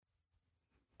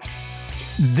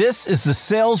This is the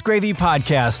Sales Gravy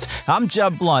Podcast. I'm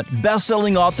Jeb Blount,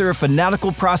 best-selling author of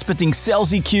Fanatical Prospecting,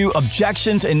 Sales EQ,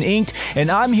 Objections, and Inked,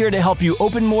 and I'm here to help you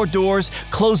open more doors,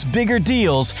 close bigger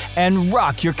deals, and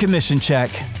rock your commission check.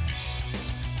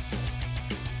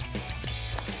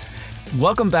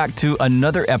 Welcome back to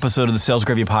another episode of the Sales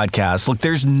Gravy Podcast. Look,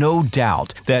 there's no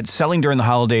doubt that selling during the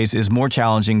holidays is more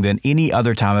challenging than any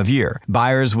other time of year.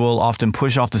 Buyers will often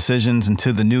push off decisions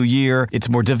into the new year. It's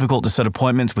more difficult to set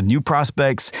appointments with new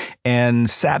prospects, and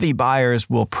savvy buyers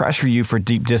will pressure you for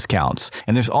deep discounts.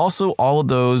 And there's also all of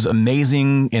those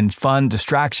amazing and fun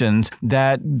distractions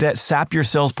that sap your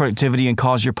sales productivity and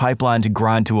cause your pipeline to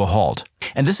grind to a halt.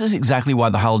 And this is exactly why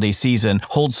the holiday season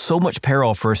holds so much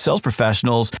peril for sales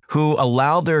professionals who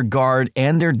allow their guard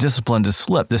and their discipline to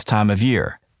slip this time of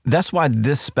year. That's why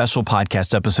this special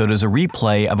podcast episode is a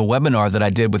replay of a webinar that I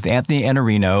did with Anthony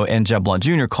Iannarino and Jeb Blount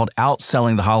Jr. called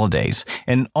Outselling the Holidays.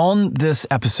 And on this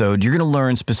episode, you're going to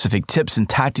learn specific tips and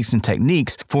tactics and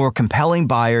techniques for compelling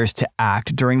buyers to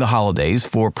act during the holidays,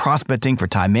 for prospecting, for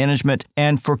time management,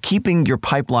 and for keeping your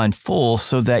pipeline full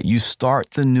so that you start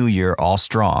the new year all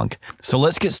strong. So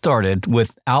let's get started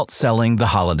with Outselling the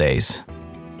Holidays.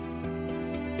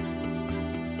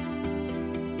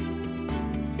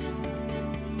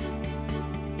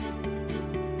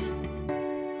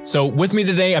 So with me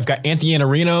today, I've got Anthony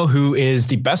Iannarino, who is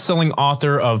the best-selling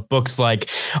author of books like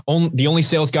The Only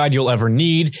Sales Guide You'll Ever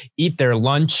Need, Eat Their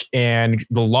Lunch, and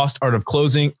The Lost Art of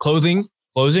Closing.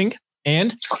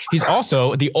 And he's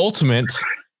also the ultimate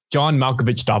John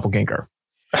Malkovich doppelganger.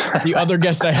 The other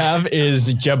guest I have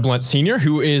is Jeb Blount Sr.,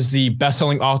 who is the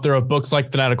best-selling author of books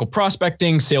like Fanatical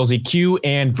Prospecting, Sales EQ,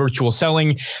 and Virtual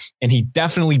Selling. And he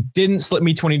definitely didn't slip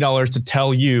me $20 to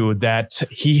tell you that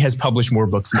he has published more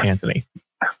books than Anthony.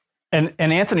 And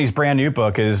Anthony's brand new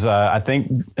book is, I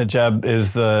think, Jeb,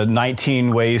 is the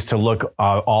 19 ways to look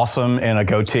awesome in a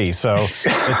goatee. So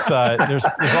it's there's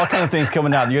all kinds of things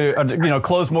coming out. You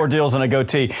close more deals in a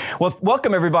goatee. Well,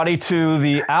 welcome everybody to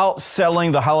the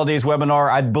Outselling the Holidays webinar.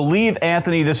 I believe,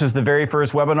 Anthony, this is the very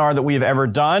first webinar that we have ever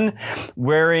done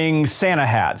wearing Santa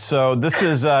hats. So this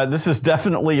is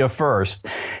definitely a first,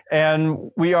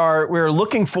 and we're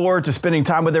looking forward to spending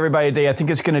time with everybody today. I think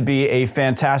it's going to be a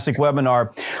fantastic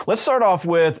webinar. Let's start off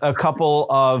with a couple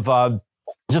of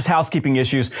just housekeeping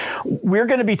issues. We're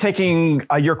going to be taking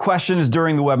your questions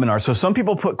during the webinar. So some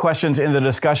people put questions in the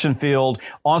discussion field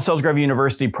on Sales Gravy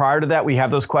University. Prior to that, we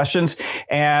have those questions.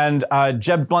 And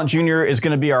Jeb Blount Jr. is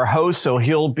going to be our host. So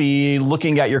he'll be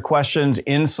looking at your questions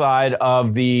inside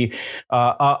of the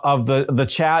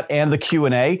chat and the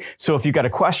Q&A. So if you've got a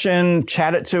question,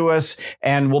 chat it to us,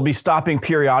 and we'll be stopping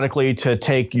periodically to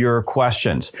take your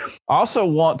questions. I also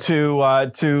want to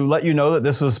let you know that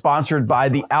this is sponsored by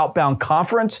the Outbound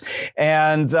Conference.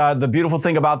 And the beautiful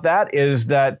thing about that is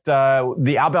that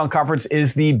the Outbound Conference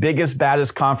is the biggest,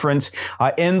 baddest conference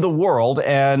in the world.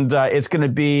 And it's going to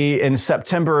be in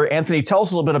September. Anthony, tell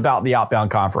us a little bit about the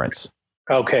Outbound Conference.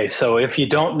 Okay, so if you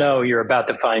don't know, you're about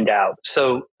to find out.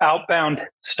 So Outbound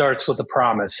starts with a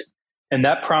promise. And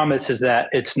that promise is that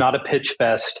it's not a pitch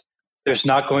fest. There's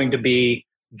not going to be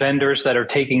vendors that are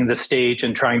taking the stage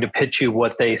and trying to pitch you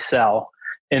what they sell.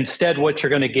 Instead, what you're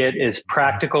going to get is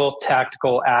practical,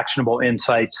 tactical, actionable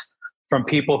insights from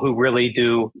people who really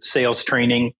do sales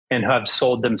training and have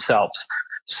sold themselves.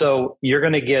 So you're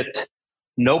going to get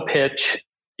no pitch.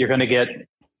 You're going to get,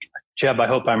 Jeb, I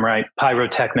hope I'm right,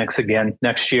 pyrotechnics again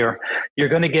next year. You're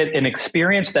going to get an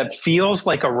experience that feels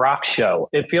like a rock show.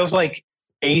 It feels like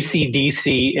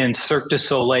AC/DC and Cirque du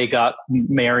Soleil got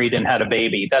married and had a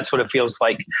baby. That's what it feels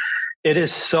like. It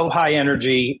is so high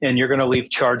energy, and you're going to leave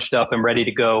charged up and ready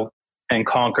to go and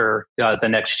conquer the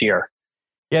next year.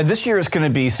 Yeah, this year is going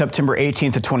to be September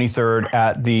 18th to 23rd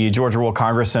at the Georgia World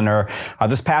Congress Center.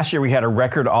 This past year, we had a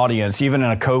record audience. Even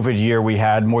in a COVID year, we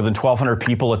had more than 1,200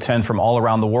 people attend from all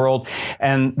around the world.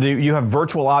 And you have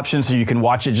virtual options, so you can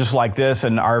watch it just like this.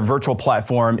 And our virtual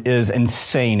platform is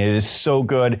insane. It is so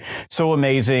good, so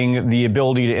amazing. The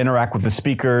ability to interact with the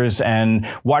speakers and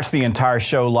watch the entire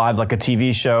show live like a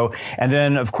TV show. And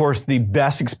then, of course, the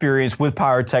best experience with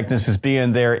pyrotechnics is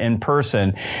being there in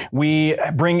person. We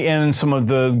bring in some of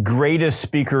the greatest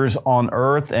speakers on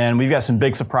earth, and we've got some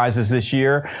big surprises this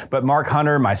year. But Mark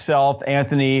Hunter, myself,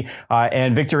 Anthony,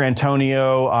 and Victor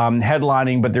Antonio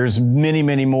headlining, but there's many,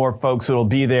 many more folks that'll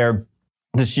be there.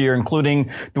 this year, including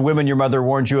the women your mother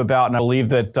warned you about. And I believe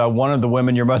that one of the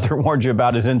women your mother warned you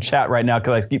about is in chat right now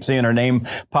because I keep seeing her name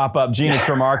pop up, Gina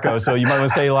Tremarco. So you might want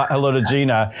to say hello to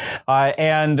Gina.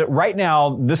 And right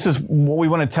now, this is what we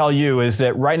want to tell you is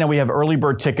that right now we have early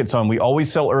bird tickets on. We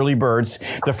always sell early birds.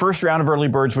 The first round of early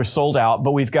birds were sold out,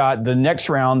 but we've got the next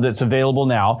round that's available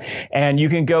now. And you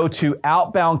can go to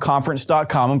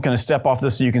outboundconference.com. I'm going to step off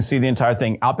this so you can see the entire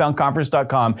thing.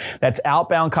 Outboundconference.com. That's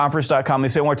outboundconference.com. Let me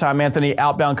say it one more time, Anthony.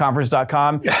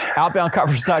 Outboundconference.com,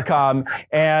 outboundconference.com,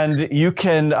 and you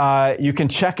can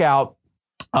check out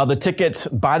the tickets,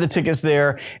 buy the tickets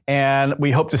there, and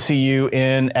we hope to see you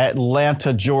in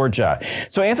Atlanta, Georgia.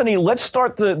 So, Anthony, let's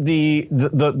start the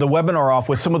webinar off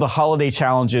with some of the holiday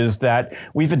challenges that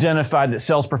we've identified that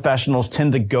sales professionals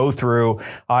tend to go through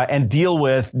and deal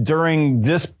with during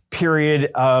this period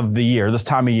of the year, this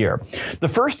time of year. The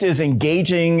first is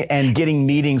engaging and getting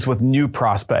meetings with new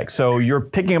prospects. So you're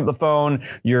picking up the phone,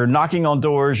 you're knocking on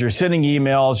doors, you're sending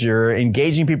emails, you're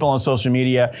engaging people on social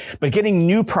media, but getting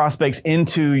new prospects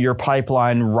into your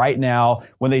pipeline right now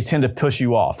when they tend to push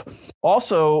you off.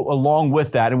 Also, along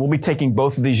with that, and we'll be taking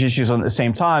both of these issues on at the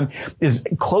same time, is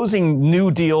closing new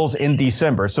deals in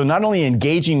December. So not only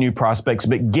engaging new prospects,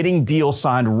 but getting deals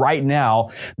signed right now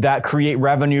that create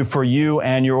revenue for you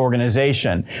and your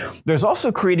organization. There's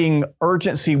also creating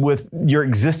urgency with your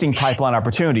existing pipeline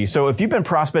opportunities. So if you've been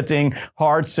prospecting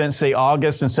hard since, say,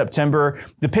 August and September,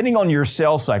 depending on your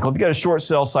sales cycle, if you've got a short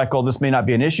sales cycle, this may not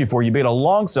be an issue for you, but a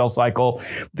long sales cycle,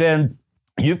 then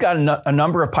you've got a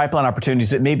number of pipeline opportunities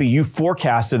that maybe you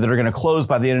forecasted that are going to close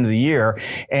by the end of the year,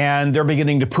 and they're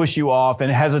beginning to push you off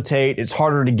and hesitate. It's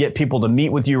harder to get people to meet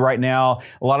with you right now.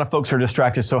 A lot of folks are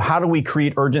distracted. So how do we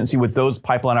create urgency with those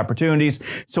pipeline opportunities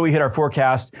so we hit our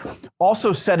forecast?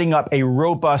 Also setting up a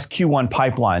robust Q1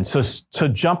 pipeline. So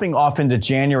jumping off into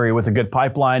January with a good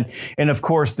pipeline. And of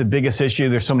course, the biggest issue,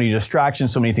 there's so many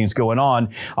distractions, so many things going on.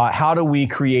 How do we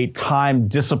create time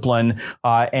discipline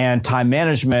and time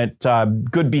management,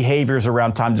 good behaviors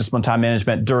around time discipline, time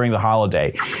management during the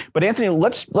holiday? But Anthony,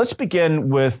 let's begin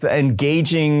with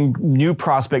engaging new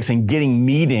prospects and getting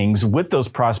meetings with those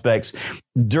prospects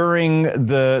during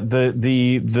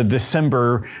the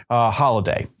December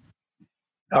holiday.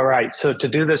 All right. So to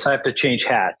do this, I have to change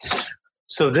hats.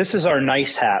 So this is our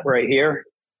nice hat right here.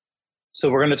 So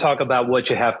we're going to talk about what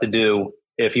you have to do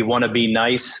if you want to be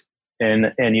nice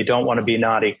and you don't want to be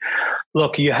naughty.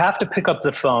 Look, you have to pick up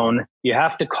the phone, you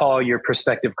have to call your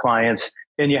prospective clients,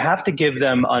 and you have to give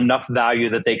them enough value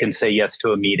that they can say yes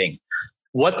to a meeting.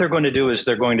 What they're going to do is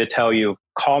they're going to tell you,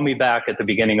 call me back at the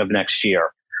beginning of next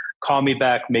year. Call me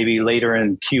back maybe later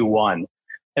in Q1.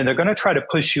 And they're going to try to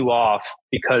push you off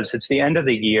because it's the end of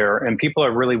the year and people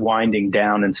are really winding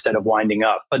down instead of winding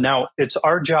up. But now it's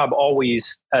our job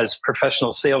always as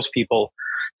professional salespeople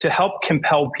to help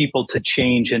compel people to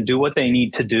change and do what they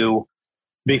need to do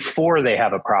before they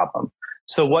have a problem.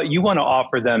 So what you want to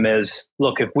offer them is,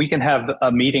 look, if we can have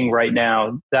a meeting right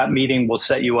now, that meeting will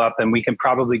set you up and we can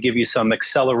probably give you some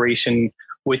acceleration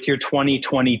with your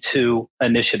 2022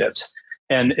 initiatives.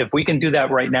 And if we can do that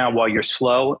right now while you're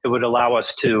slow, it would allow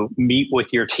us to meet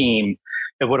with your team.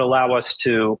 It would allow us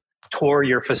to tour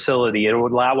your facility. It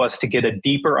would allow us to get a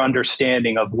deeper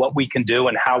understanding of what we can do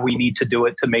and how we need to do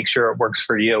it to make sure it works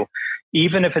for you.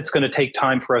 Even if it's going to take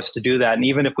time for us to do that, and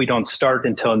even if we don't start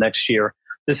until next year,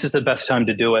 this is the best time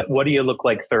to do it. What do you look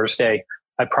like Thursday?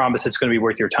 I promise it's going to be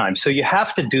worth your time. So you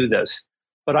have to do this.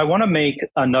 But I want to make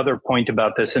another point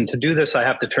about this. And to do this, I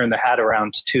have to turn the hat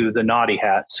around to the naughty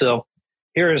hat. So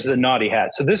here is the naughty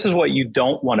hat. So this is what you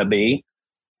don't want to be.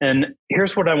 And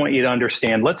here's what I want you to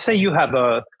understand. Let's say you have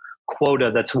a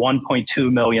quota that's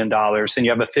 $1.2 million and you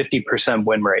have a 50%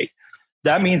 win rate.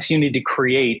 That means you need to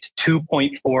create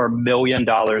 $2.4 million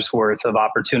worth of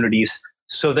opportunities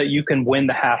so that you can win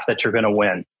the half that you're going to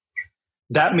win.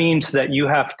 That means that you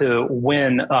have to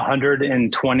win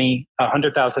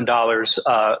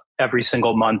 $100,000 every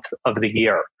single month of the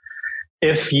year.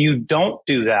 If you don't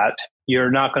do that,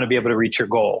 you're not going to be able to reach your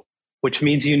goal, which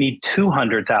means you need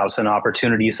 200,000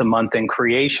 opportunities a month in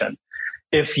creation.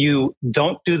 If you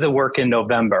don't do the work in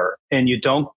November and you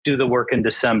don't do the work in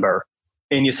December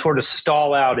and you sort of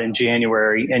stall out in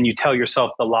January and you tell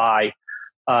yourself the lie,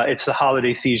 it's the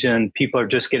holiday season, people are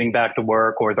just getting back to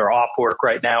work or they're off work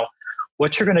right now,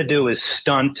 what you're going to do is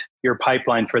stunt your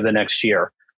pipeline for the next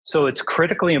year. So it's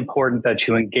critically important that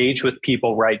you engage with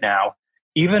people right now,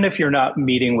 even if you're not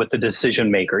meeting with the decision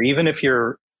maker, even if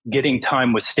you're getting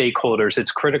time with stakeholders,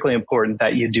 it's critically important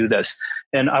that you do this.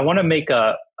 And I want to make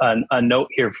a note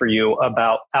here for you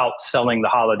about outselling the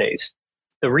holidays.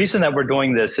 The reason that we're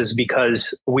doing this is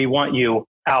because we want you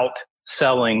out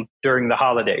selling during the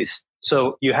holidays.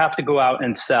 So you have to go out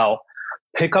and sell,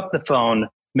 pick up the phone,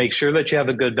 make sure that you have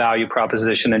a good value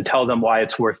proposition, and tell them why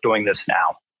it's worth doing this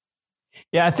now.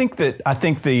 Yeah, I think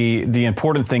the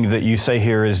important thing that you say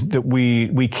here is that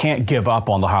we can't give up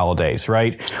on the holidays,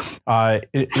 right? I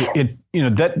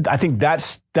think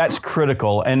that's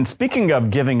critical. And speaking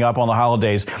of giving up on the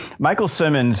holidays, Michael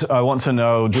Simmons wants to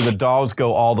know, do the Dogs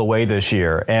go all the way this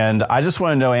year? And I just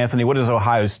want to know, Anthony, what does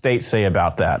Ohio State say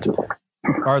about that?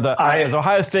 Is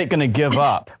Ohio State going to give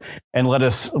up and let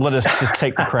us just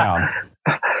take the crown?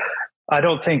 I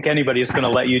don't think anybody is going to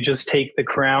let you just take the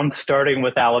crown, starting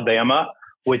with Alabama,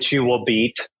 which you will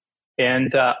beat.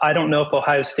 And I don't know if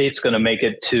Ohio State's going to make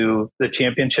it to the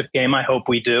championship game. I hope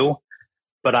we do,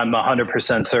 but I'm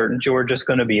 100% certain Georgia's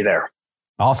going to be there.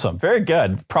 Awesome. Very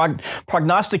good.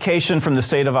 Prognostication from the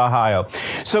state of Ohio.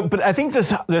 So, but I think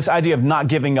this idea of not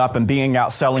giving up and being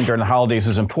out selling during the holidays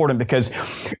is important, because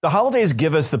the holidays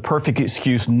give us the perfect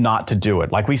excuse not to do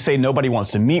it. Like we say, nobody wants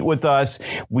to meet with us.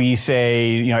 We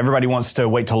say, everybody wants to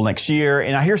wait till next year.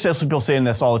 And I hear salespeople saying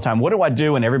this all the time. What do I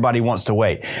do? And everybody wants to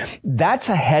wait. That's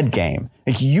a head game.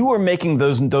 Like, you are making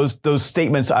those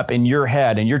statements up in your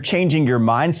head, and you're changing your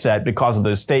mindset because of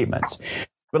those statements.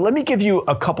 But let me give you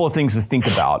a couple of things to think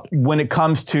about when it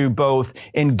comes to both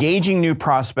engaging new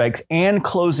prospects and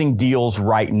closing deals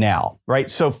right now, right?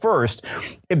 So first,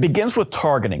 it begins with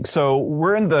targeting. So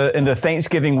we're in the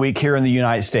Thanksgiving week here in the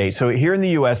United States. So here in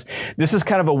the U.S., this is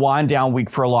kind of a wind down week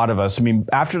for a lot of us. I mean,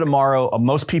 after tomorrow,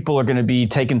 most people are going to be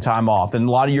taking time off, and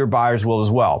a lot of your buyers will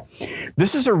as well.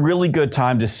 This is a really good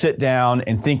time to sit down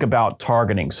and think about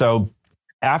targeting. So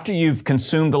after you've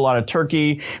consumed a lot of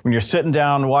turkey, when you're sitting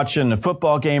down watching a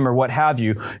football game or what have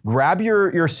you, grab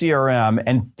your CRM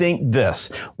and think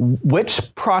this: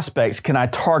 which prospects can I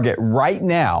target right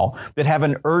now that have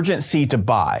an urgency to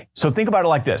buy? So think about it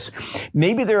like this.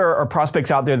 Maybe there are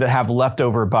prospects out there that have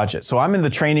leftover budget. So I'm in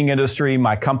the training industry.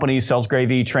 My company, Sales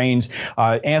Gravy, trains.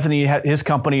 Anthony, his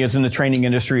company is in the training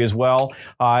industry as well.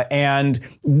 And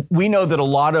we know that a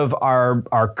lot of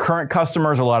our current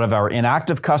customers, a lot of our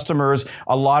inactive customers,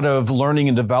 a lot of learning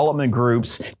and development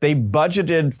groups, they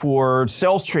budgeted for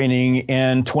sales training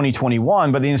in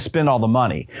 2021, but they didn't spend all the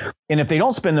money. And if they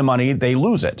don't spend the money, they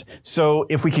lose it. So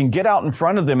if we can get out in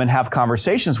front of them and have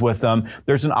conversations with them,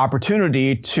 there's an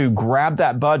opportunity to grab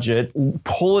that budget,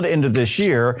 pull it into this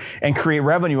year, and create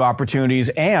revenue opportunities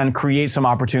and create some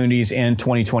opportunities in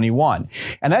 2021.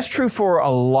 And that's true for a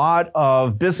lot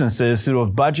of businesses who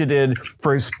have budgeted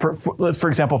for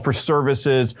example, for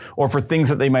services or for things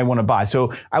that they might want to buy. So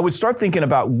I would start thinking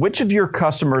about which of your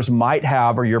customers might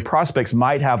have, or your prospects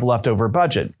might have, leftover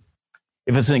budget.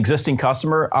 If it's an existing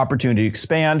customer, opportunity to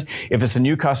expand. If it's a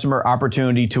new customer,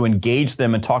 opportunity to engage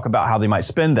them and talk about how they might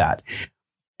spend that.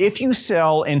 If you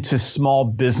sell into small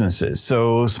businesses,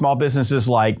 so small businesses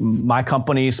like my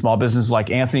company, small businesses like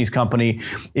Anthony's company,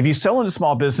 if you sell into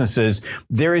small businesses,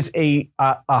 there is a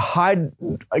high,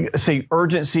 say,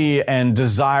 urgency and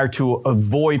desire to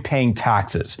avoid paying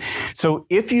taxes. So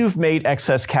if you've made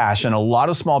excess cash, and a lot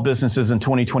of small businesses in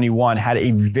 2021 had a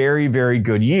very, very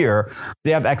good year, they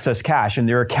have excess cash, and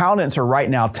their accountants are right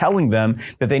now telling them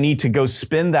that they need to go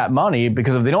spend that money,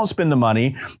 because if they don't spend the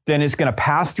money, then it's going to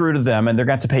pass through to them, and they're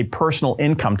going to pay personal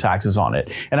income taxes on it.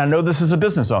 And I know this is a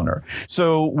business owner.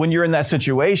 So when you're in that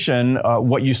situation,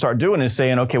 what you start doing is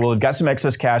saying, okay, well, we've got some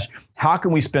excess cash. How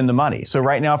can we spend the money? So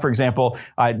right now, for example,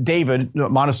 David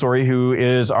Montessori, who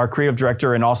is our creative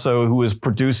director and also who is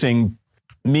producing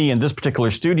me in this particular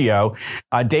studio,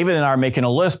 David and I are making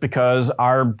a list because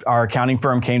our accounting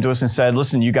firm came to us and said,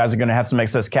 listen, you guys are going to have some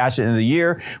excess cash at the end of the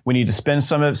year. We need to spend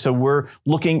some of it. So we're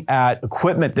looking at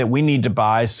equipment that we need to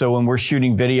buy. So when we're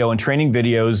shooting video and training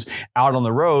videos out on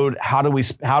the road, how can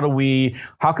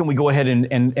we go ahead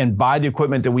and buy the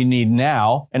equipment that we need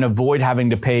now and avoid having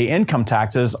to pay income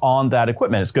taxes on that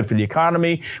equipment? It's good for the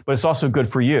economy, but it's also good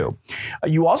for you.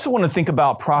 You also want to think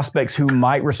about prospects who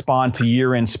might respond to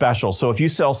year-end specials. So if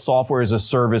you sell software as a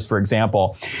service, for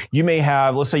example, you may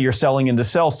have, let's say you're selling into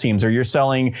sales teams, or you're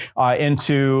selling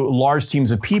into large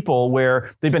teams of people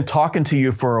where they've been talking to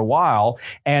you for a while,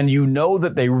 and you know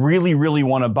that they really, really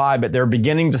want to buy, but they're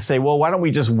beginning to say, well, why don't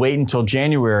we just wait until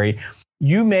January?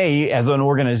 You may, as an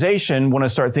organization, want to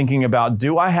start thinking about,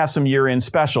 do I have some year-end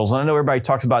specials? And I know everybody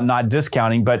talks about not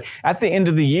discounting, but at the end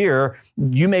of the year,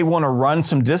 you may want to run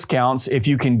some discounts if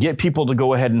you can get people to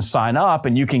go ahead and sign up,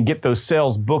 and you can get those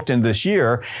sales booked in this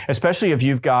year, especially if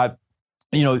you've got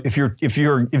if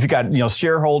you've got,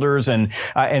 shareholders and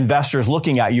investors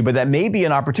looking at you, but that may be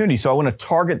an opportunity. So I want to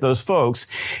target those folks.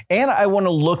 And I want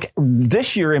to look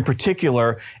this year in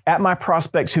particular at my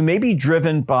prospects who may be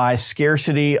driven by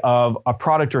scarcity of a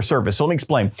product or service. So let me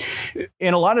explain.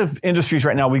 In a lot of industries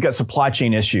right now, we've got supply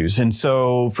chain issues. And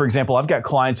so, for example, I've got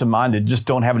clients of mine that just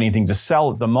don't have anything to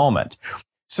sell at the moment.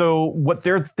 So what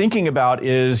they're thinking about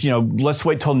is, let's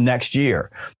wait till next year.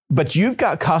 But you've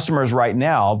got customers right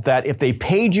now that if they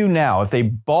paid you now, if they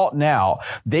bought now,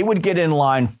 they would get in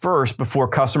line first before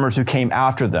customers who came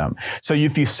after them. So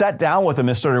if you sat down with them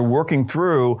and started working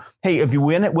through, hey, if you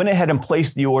went ahead and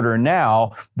placed the order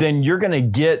now, then you're going to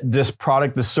get this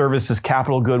product, this service, this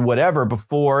capital good, whatever,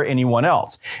 before anyone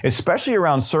else. Especially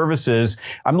around services,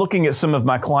 I'm looking at some of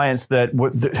my clients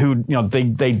who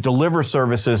they deliver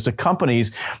services to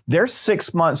companies. They're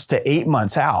 6 months to 8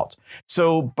 months out.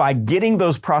 So by getting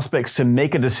those prospects to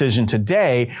make a decision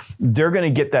today, they're going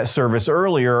to get that service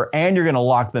earlier, and you're going to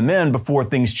lock them in before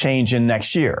things change in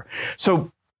next year.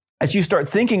 So as you start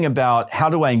thinking about how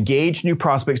do I engage new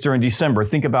prospects during December,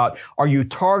 think about, are you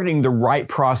targeting the right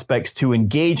prospects to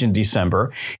engage in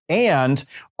December? And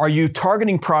are you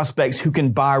targeting prospects who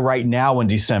can buy right now in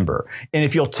December? And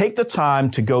if you'll take the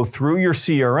time to go through your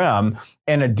CRM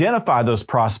and identify those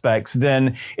prospects,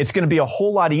 then it's going to be a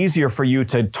whole lot easier for you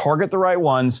to target the right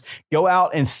ones, go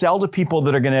out and sell to people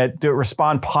that are going to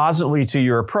respond positively to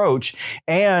your approach,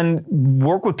 and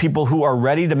work with people who are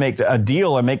ready to make a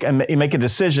deal or make a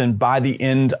decision by the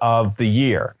end of the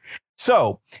year.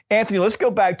 So, Anthony, let's go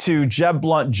back to Jeb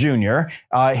Blunt Jr.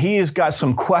 He has got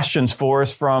some questions for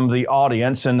us from the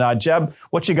audience. And Jeb,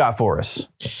 what you got for us?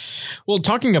 Well,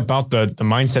 talking about the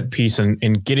mindset piece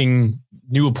and getting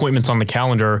new appointments on the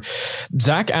calendar,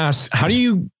 Zach asks, how do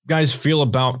you guys feel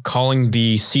about calling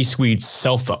the C-suite's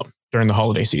cell phone during the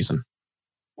holiday season?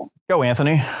 Go,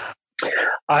 Anthony.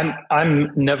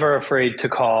 I'm never afraid to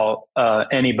call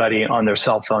anybody on their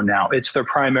cell phone now. It's their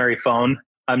primary phone.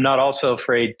 I'm not also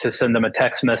afraid to send them a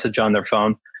text message on their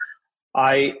phone.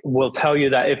 I will tell you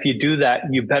that if you do that,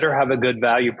 you better have a good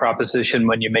value proposition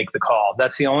when you make the call.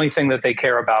 That's the only thing that they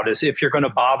care about, is if you're going to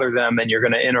bother them and you're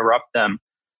going to interrupt them,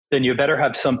 then you better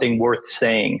have something worth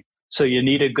saying. So you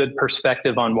need a good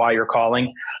perspective on why you're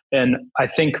calling. And I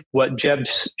think what Jeb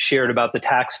shared about the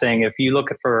tax thing, if you look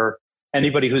for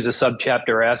anybody who's a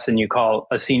subchapter S and you call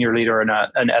a senior leader and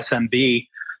an SMB,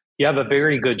 you have a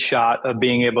very good shot of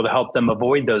being able to help them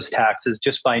avoid those taxes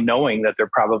just by knowing that they're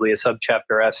probably a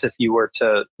subchapter S if you were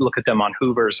to look at them on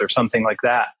Hoover's or something like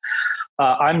that.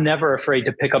 I'm never afraid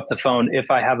to pick up the phone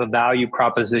if I have a value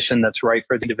proposition that's right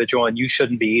for the individual, and you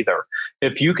shouldn't be either.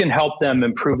 If you can help them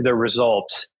improve their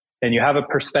results and you have a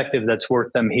perspective that's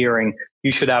worth them hearing,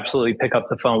 you should absolutely pick up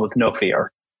the phone with no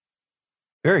fear.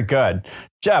 Very good.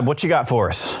 Jeb, what you got for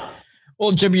us?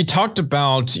 Well, Jeb, you talked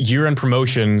about year-end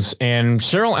promotions, and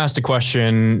Cheryl asked a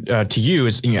question to you.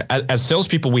 As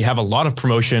salespeople, we have a lot of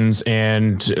promotions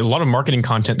and a lot of marketing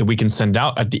content that we can send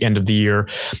out at the end of the year.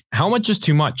 How much is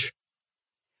too much?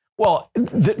 Well,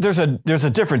 there's a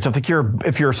difference. If you're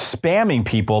spamming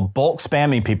people, bulk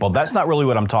spamming people, that's not really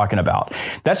what I'm talking about.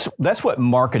 That's what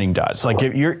marketing does. Like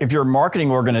if your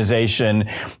marketing organization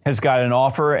has got an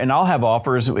offer, and I'll have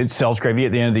offers, it's sales gravy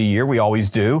at the end of the year. We always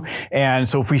do. And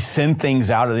so if we send things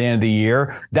out at the end of the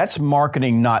year, that's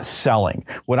marketing, not selling.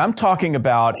 What I'm talking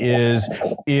about is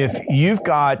if you've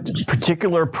got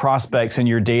particular prospects in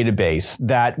your database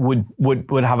that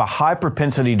would have a high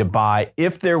propensity to buy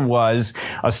if there was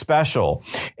a special,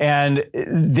 and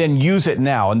then use it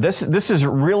now. And this is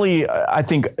really, I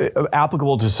think,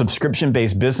 applicable to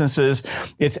subscription-based businesses.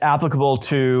 It's applicable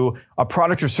to a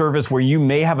product or service where you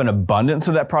may have an abundance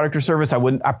of that product or service.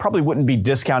 I probably wouldn't be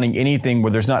discounting anything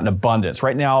where there's not an abundance.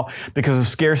 Right now, because of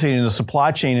scarcity in the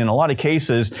supply chain, in a lot of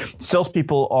cases,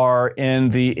 salespeople are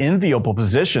in the enviable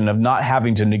position of not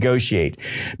having to negotiate.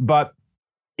 But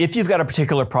if you've got a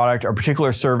particular product or a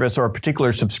particular service or a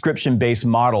particular subscription-based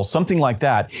model, something like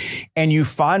that, and you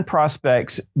find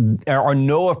prospects or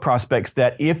know of prospects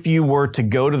that if you were to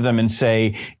go to them and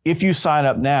say, if you sign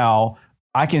up now,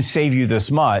 I can save you this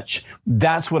much.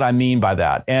 That's what I mean by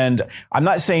that. And I'm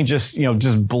not saying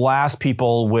just blast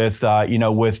people with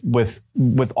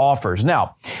offers.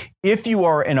 Now, If you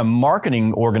are in a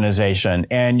marketing organization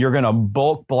and you're going to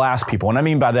bulk blast people, and I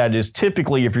mean by that is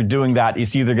typically if you're doing that,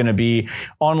 it's either going to be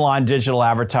online digital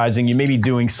advertising, you may be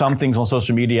doing some things on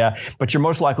social media, but you're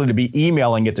most likely to be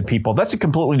emailing it to people. That's a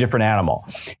completely different animal.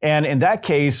 And in that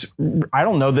case, I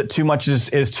don't know that too much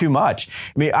is too much.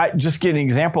 I mean, I just get an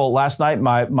example. Last night,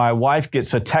 my wife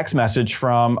gets a text message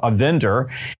from a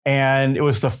vendor, and it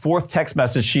was the fourth text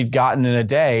message she'd gotten in a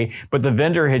day, but the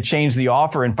vendor had changed the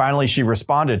offer and finally she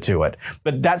responded to it.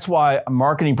 But that's why a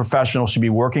marketing professional should be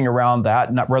working around that,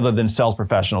 rather than sales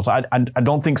professionals. I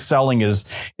don't think selling is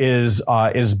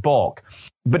bulk.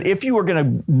 But if you were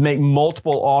going to make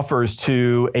multiple offers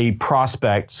to a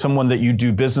prospect, someone that you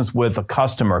do business with, a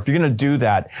customer, if you're going to do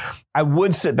that, I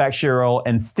would sit back, Cheryl,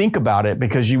 and think about it,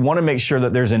 because you want to make sure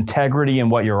that there's integrity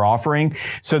in what you're offering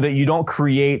so that you don't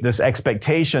create this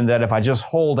expectation that if I just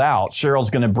hold out, Cheryl's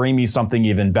going to bring me something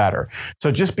even better.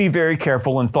 So just be very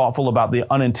careful and thoughtful about the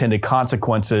unintended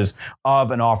consequences of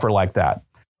an offer like that.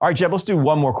 All right, Jeb, let's do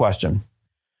one more question.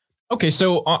 Okay,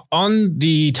 so on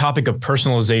the topic of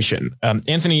personalization,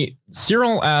 Anthony,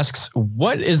 Cyril asks,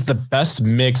 what is the best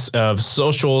mix of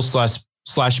social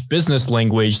slash business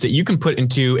language that you can put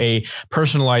into a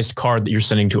personalized card that you're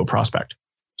sending to a prospect?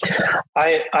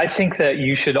 I think that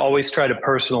you should always try to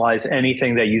personalize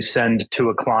anything that you send to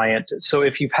a client. So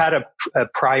if you've had a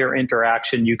prior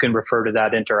interaction, you can refer to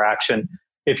that interaction.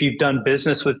 If you've done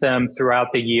business with them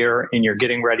throughout the year and you're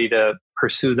getting ready to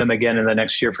pursue them again in the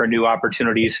next year for new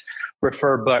opportunities,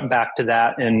 refer back to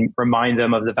that and remind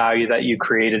them of the value that you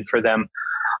created for them.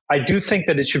 I do think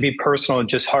that it should be personal and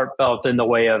just heartfelt in the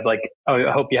way of like, oh,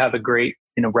 I hope you have a great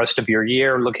rest of your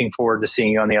year. Looking forward to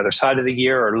seeing you on the other side of the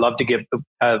year, or love to get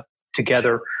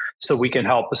together so we can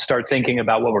help start thinking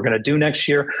about what we're going to do next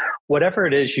year. Whatever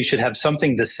it is, you should have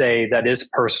something to say that is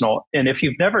personal. And if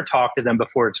you've never talked to them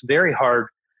before, it's very hard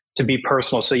to be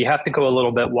personal. So you have to go a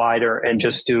little bit wider and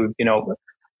just do,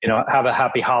 have a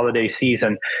happy holiday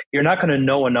season. You're not going to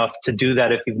know enough to do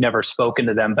that if you've never spoken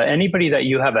to them. But anybody that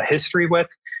you have a history with,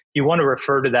 you want to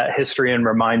refer to that history and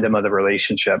remind them of the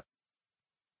relationship.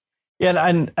 Yeah,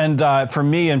 and for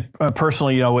me and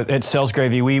personally, at Sales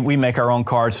Gravy, we make our own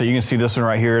cards. So you can see this one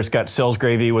right here. It's got Sales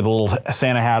Gravy with a little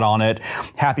Santa hat on it.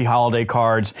 Happy holiday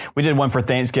cards. We did one for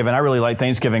Thanksgiving. I really like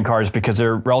Thanksgiving cards because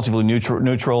they're relatively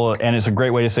neutral, and it's a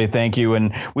great way to say thank you.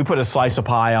 And we put a slice of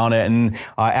pie on it. And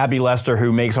Abby Lester,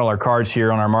 who makes all our cards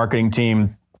here on our marketing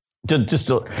team, just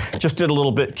did a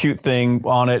little bit cute thing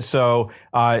on it. So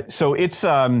it's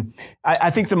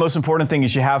I think the most important thing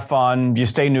is you have fun, you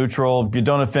stay neutral, you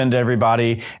don't offend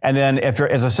everybody, and then if you're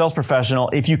as a sales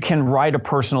professional, if you can write a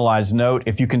personalized note,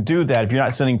 if you can do that, if you're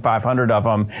not sending 500 of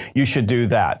them, you should do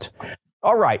that.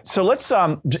 All right, so let's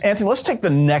Anthony, let's take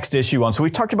the next issue on. So we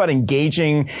talked about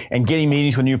engaging and getting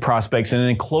meetings with new prospects and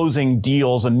then closing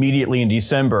deals immediately in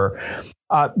December.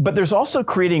 But there's also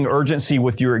creating urgency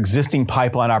with your existing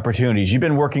pipeline opportunities. You've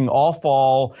been working all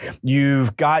fall.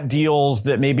 You've got deals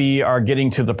that maybe are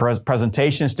getting to the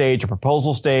presentation stage or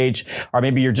proposal stage, or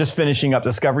maybe you're just finishing up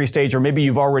discovery stage, or maybe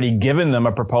you've already given them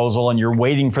a proposal and you're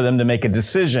waiting for them to make a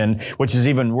decision, which is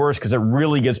even worse because it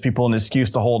really gives people an excuse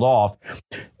to hold off.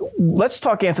 Let's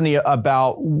talk, Anthony,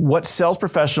 about what sales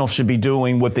professionals should be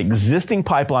doing with existing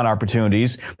pipeline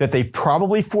opportunities that they've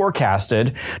probably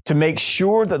forecasted to make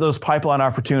sure that those pipeline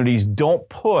opportunities don't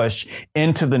push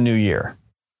into the new year.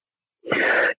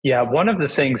 Yeah, one of the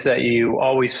things that you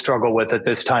always struggle with at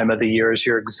this time of the year is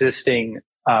your existing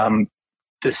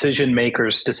decision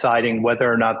makers deciding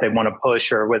whether or not they want to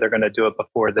push or whether they're going to do it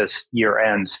before this year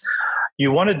ends.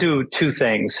 You want to do two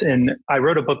things. And I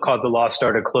wrote a book called The Lost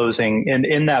Art of Closing. And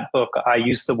in that book, I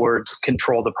use the words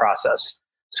control the process.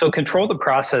 So control the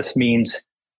process means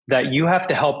that you have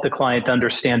to help the client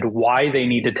understand why they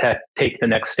need to take the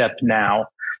next step now.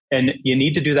 And you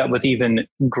need to do that with even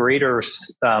greater,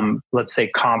 let's say,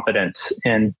 confidence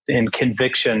and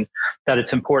conviction that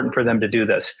it's important for them to do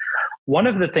this. One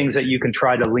of the things that you can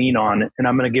try to lean on, and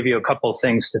I'm going to give you a couple of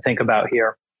things to think about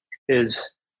here,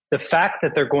 is the fact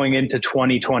that they're going into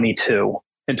 2022.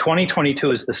 And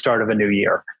 2022 is the start of a new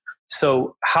year.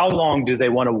 So how long do they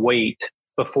want to wait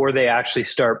before they actually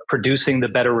start producing the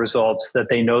better results that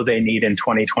they know they need in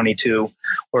 2022,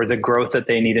 or the growth that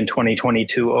they need in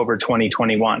 2022 over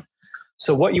 2021?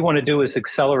 So what you want to do is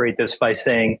accelerate this by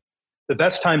saying the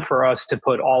best time for us to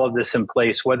put all of this in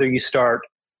place, whether you start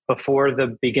before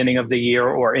the beginning of the year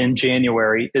or in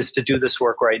January, is to do this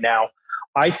work right now.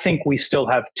 I think we still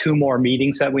have 2 more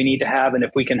meetings that we need to have. And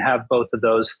if we can have both of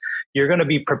those, you're going to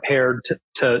be prepared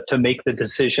to make the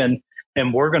decision.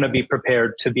 And we're going to be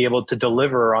prepared to be able to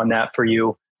deliver on that for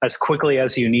you as quickly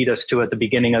as you need us to at the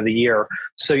beginning of the year.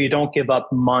 So you don't give up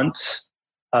months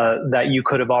that you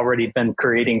could have already been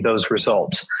creating those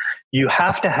results. You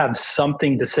have to have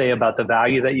something to say about the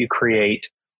value that you create,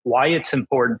 why it's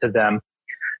important to them.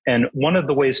 And one of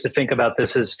the ways to think about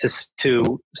this is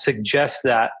to suggest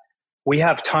that we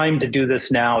have time to do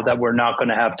this now that we're not going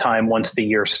to have time once the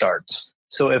year starts.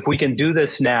 So if we can do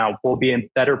this now, we'll be in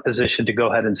better position to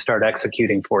go ahead and start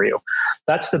executing for you.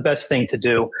 That's the best thing to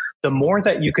do. The more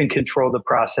that you can control the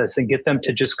process and get them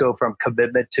to just go from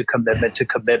commitment to commitment to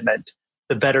commitment,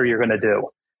 the better you're going to do.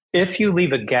 If you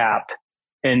leave a gap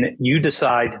and you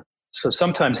decide, so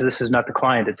sometimes this is not the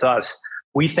client, it's us.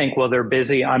 We think, well, they're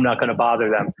busy, I'm not going to bother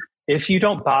them. If you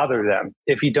don't bother them,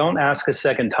 if you don't ask a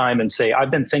second time and say,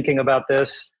 I've been thinking about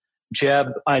this, Jeb,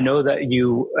 I know that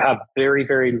you have very,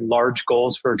 very large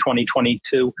goals for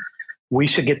 2022. We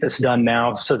should get this done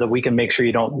now so that we can make sure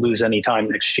you don't lose any time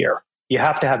next year. You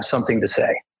have to have something to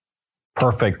say.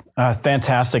 Perfect.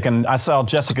 Fantastic. And I saw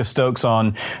Jessica Stokes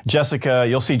on. Jessica,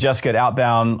 you'll see Jessica at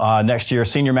Outbound next year,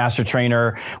 Senior Master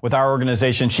Trainer with our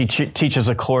organization. She teaches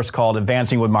a course called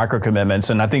Advancing with Micro Commitments.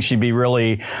 And I think she'd be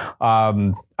really,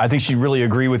 I think she'd really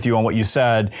agree with you on what you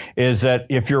said, is that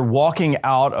if you're walking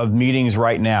out of meetings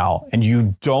right now and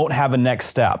you don't have a next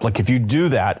step, like if you do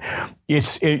that,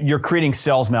 you're creating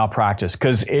sales malpractice,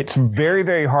 because it's very,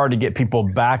 very hard to get people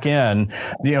back in,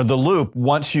 the loop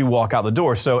once you walk out the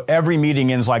door. So every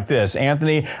meeting ends like this.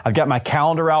 Anthony, I've got my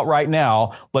calendar out right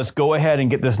now. Let's go ahead and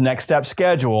get this next step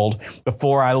scheduled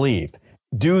before I leave.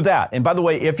 Do that. And by the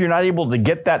way, if you're not able to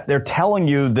get that, they're telling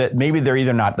you that maybe they're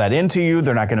either not that into you,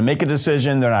 they're not going to make a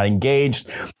decision, they're not engaged,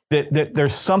 that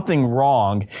there's something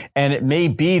wrong. And it may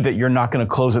be that you're not going to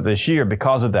close it this year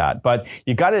because of that. But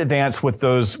you got to advance with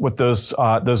those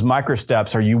micro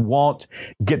steps, or you won't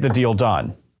get the deal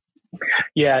done.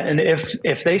 Yeah. And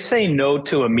if they say no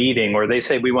to a meeting, or they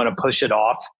say we want to push it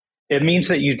off, it means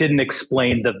that you didn't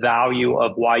explain the value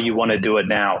of why you want to do it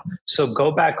now. So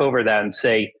go back over that and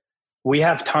say, we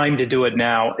have time to do it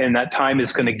now, and that time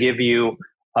is going to give you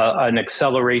an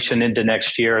acceleration into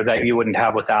next year that you wouldn't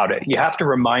have without it. You have to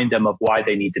remind them of why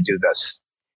they need to do this.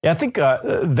 Yeah, I think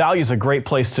value is a great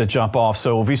place to jump off.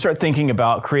 So if we start thinking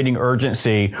about creating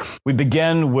urgency, we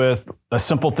begin with a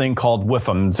simple thing called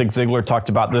WIFM. Zig Ziglar talked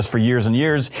about this for years and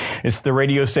years. It's the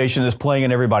radio station that's playing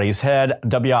in everybody's head,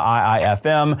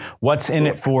 WIIFM, what's in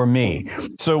it for me?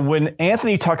 So when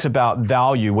Anthony talks about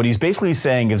value, what he's basically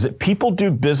saying is that people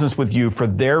do business with you for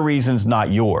their reasons,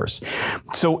 not yours.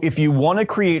 So if you want to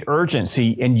create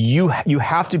urgency, and you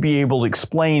have to be able to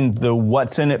explain the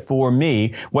what's in it for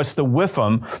me, what's the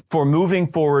WIFM, for moving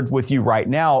forward with you right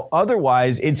now.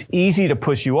 Otherwise, it's easy to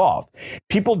push you off.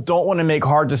 People don't want to make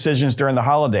hard decisions during the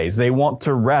holidays. They want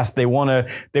to rest. They want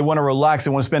to relax. They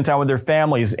want to spend time with their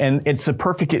families. And it's a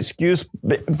perfect excuse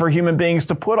for human beings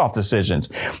to put off decisions.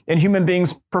 And human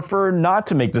beings prefer not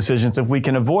to make decisions if we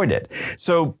can avoid it.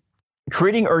 So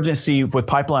creating urgency with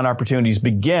pipeline opportunities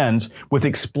begins with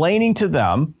explaining to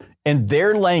them in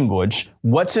their language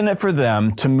what's in it for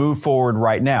them to move forward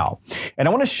right now. And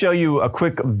I want to show you a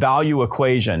quick value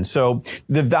equation. So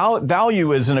the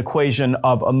value is an equation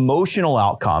of emotional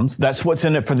outcomes. That's what's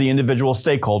in it for the individual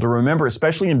stakeholder. Remember,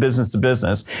 especially in business to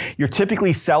business, you're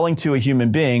typically selling to a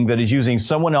human being that is using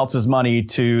someone else's money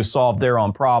to solve their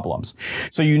own problems.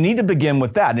 So you need to begin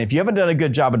with that. And if you haven't done a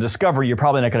good job of discovery, you're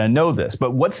probably not going to know this.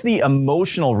 But what's the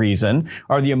emotional reason,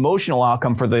 or the emotional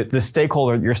outcome for the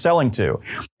stakeholder you're selling to? You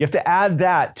have to add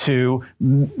that to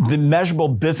the measurable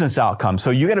business outcome.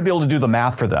 So you got to be able to do the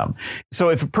math for them. So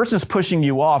if a person's pushing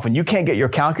you off and you can't get your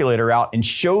calculator out and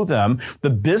show them the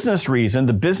business reason,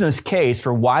 the business case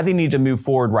for why they need to move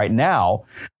forward right now,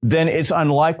 then it's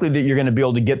unlikely that you're going to be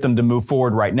able to get them to move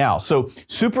forward right now. So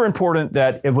super important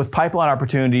that with pipeline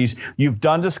opportunities, you've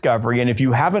done discovery. And if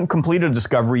you haven't completed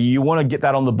discovery, you want to get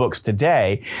that on the books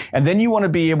today. And then you want to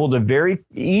be able to very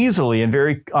easily and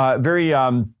very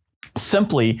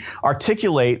simply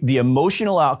articulate the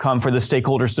emotional outcome for the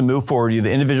stakeholders to move forward,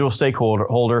 the individual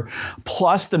stakeholder,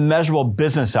 plus the measurable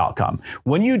business outcome.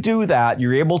 When you do that,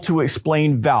 you're able to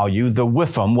explain value, the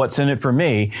WIFM, what's in it for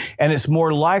me, and it's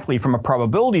more likely from a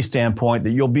probability standpoint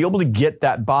that you'll be able to get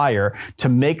that buyer to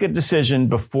make a decision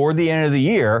before the end of the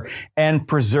year and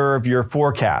preserve your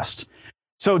forecast.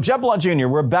 So Jeb Blount Jr.,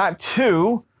 we're back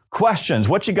to questions.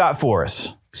 What you got for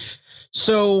us?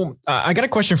 So I got a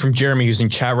question from Jeremy who's in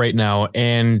chat right now,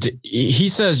 and he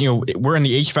says, we're in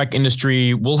the HVAC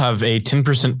industry. We'll have a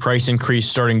 10% price increase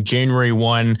starting January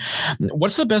 1.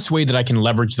 What's the best way that I can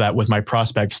leverage that with my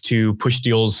prospects to push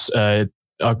deals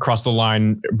across the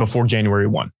line before January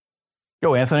 1?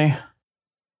 Go, Anthony.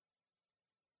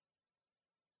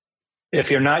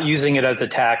 If you're not using it as a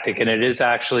tactic, and it is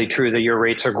actually true that your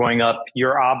rates are going up,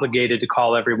 you're obligated to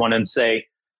call everyone and say,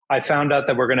 I found out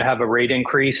that we're going to have a rate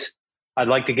increase. I'd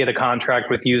like to get a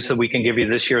contract with you so we can give you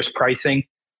this year's pricing.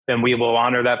 Then we will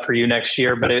honor that for you next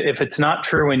year. But if it's not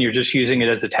true and you're just using it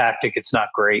as a tactic, it's not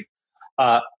great.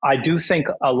 I do think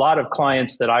a lot of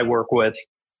clients that I work with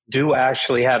do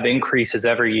actually have increases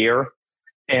every year.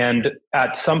 And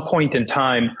at some point in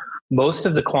time, most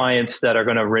of the clients that are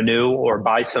going to renew or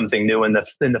buy something new in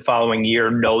the following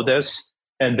year know this,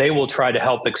 and they will try to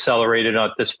help accelerate it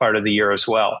at this part of the year as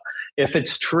well. If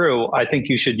it's true, I think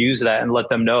you should use that and let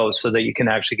them know so that you can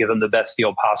actually give them the best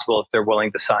deal possible if they're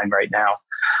willing to sign right now.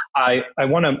 I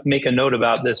want to make a note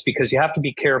about this because you have to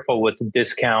be careful with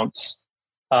discounts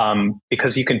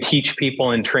because you can teach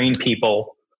people and train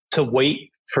people to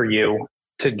wait for you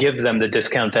to give them the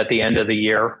discount at the end of the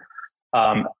year.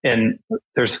 And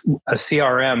there's a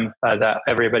CRM that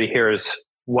everybody here is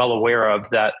well aware of,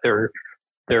 that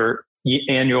their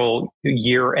annual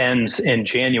year ends in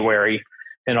January.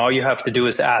 And all you have to do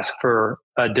is ask for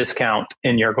a discount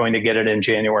and you're going to get it in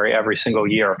January every single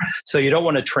year. So you don't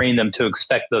want to train them to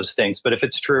expect those things. But if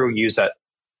it's true, use it.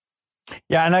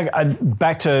 Yeah, and I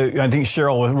back to, I think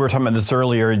Cheryl, we were talking about this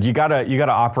earlier. You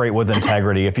gotta operate with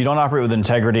integrity. If you don't operate with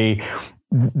integrity,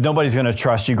 nobody's going to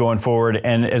trust you going forward.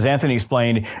 And as Anthony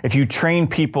explained, if you train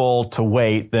people to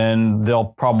wait, then they'll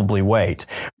probably wait.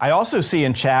 I also see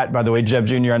in chat, by the way, Jeb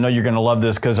Jr., I know you're going to love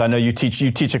this because I know you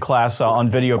teach a class on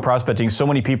video prospecting. So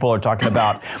many people are talking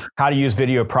about how to use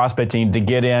video prospecting to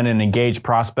get in and engage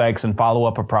prospects and follow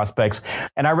up with prospects.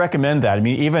 And I recommend that. I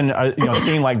mean, even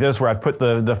seeing like this where I've put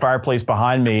the fireplace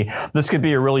behind me, this could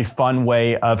be a really fun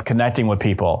way of connecting with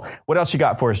people. What else you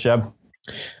got for us, Jeb?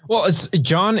 Well, it's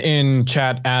John in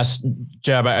chat asked,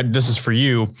 Jeb, this is for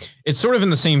you. It's sort of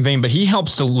in the same vein, but he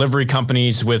helps delivery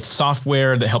companies with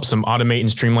software that helps them automate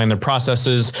and streamline their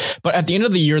processes. But at the end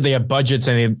of the year, they have budgets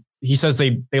and he says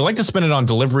they like to spend it on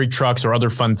delivery trucks or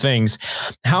other fun things.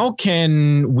 How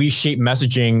can we shape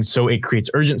messaging so it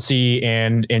creates urgency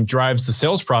and drives the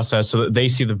sales process so that they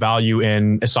see the value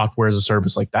in a software as a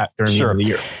service like that during the end of the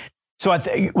year? So I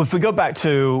think if we go back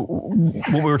to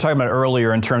what we were talking about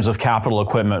earlier in terms of capital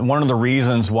equipment, one of the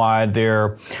reasons why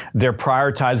they're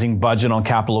prioritizing budget on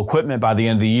capital equipment by the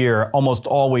end of the year almost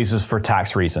always is for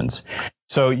tax reasons.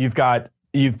 So you've got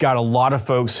a lot of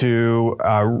folks who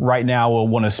right now will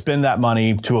want to spend that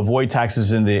money to avoid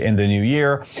taxes in the new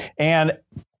year. And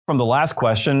from the last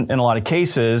question, in a lot of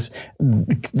cases,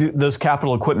 those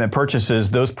capital equipment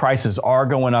purchases, those prices are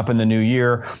going up in the new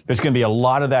year. There's going to be a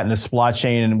lot of that in the supply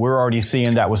chain, and we're already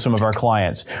seeing that with some of our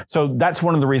clients. So that's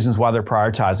one of the reasons why they're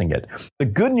prioritizing it. The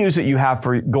good news that you have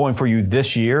for going for you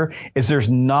this year is there's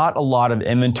not a lot of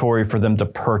inventory for them to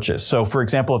purchase. So for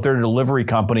example, if they're a delivery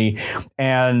company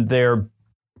and they're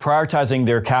prioritizing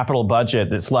their capital budget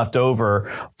that's left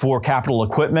over for capital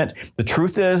equipment, the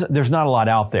truth is there's not a lot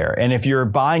out there. And if you're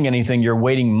buying anything, you're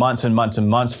waiting months and months and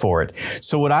months for it.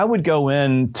 So what I would go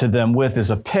into them with is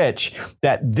a pitch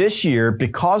that this year,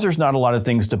 because there's not a lot of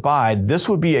things to buy, this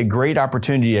would be a great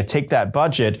opportunity to take that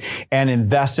budget and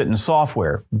invest it in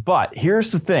software. But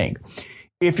here's the thing.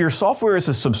 If your software is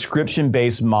a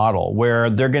subscription-based model where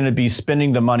they're going to be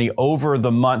spending the money over the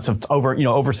months of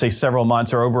over say several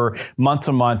months or over month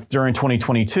to month during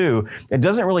 2022, it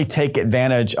doesn't really take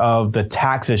advantage of the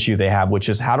tax issue they have, which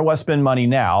is how do I spend money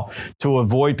now to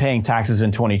avoid paying taxes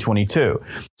in 2022?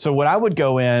 So what I would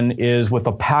go in is with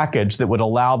a package that would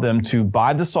allow them to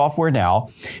buy the software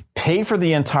now, pay for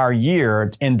the entire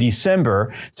year in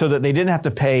December so that they didn't have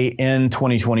to pay in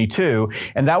 2022.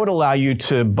 And that would allow you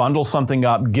to bundle something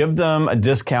up, give them a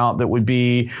discount that would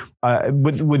be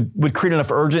would create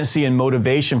enough urgency and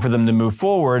motivation for them to move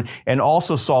forward, and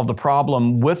also solve the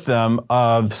problem with them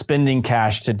of spending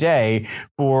cash today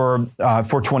for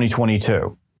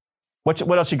 2022. What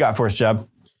else you got for us, Jeb?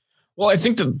 Well, I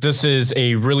think that this is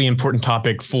a really important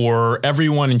topic for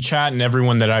everyone in chat and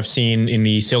everyone that I've seen in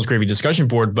the Sales Gravy discussion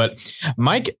board. But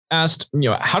Mike asked,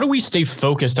 how do we stay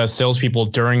focused as salespeople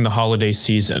during the holiday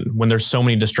season when there's so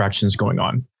many distractions going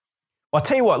on? I'll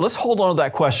tell you what, let's hold on to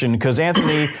that question because,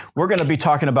 Anthony, we're going to be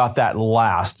talking about that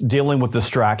last, dealing with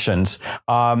distractions.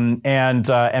 And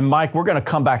Mike, we're going to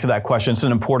come back to that question. It's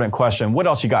an important question. What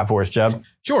else you got for us, Jeb?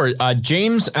 Sure.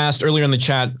 James asked earlier in the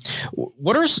chat,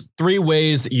 what are 3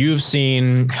 ways that you've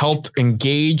seen help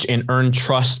engage and earn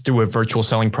trust through a virtual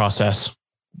selling process?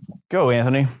 Go,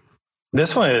 Anthony.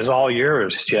 This one is all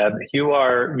yours, Jeb. You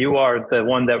are the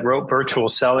one that wrote virtual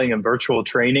selling and virtual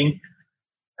training.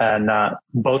 And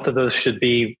both of those should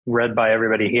be read by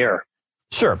everybody here.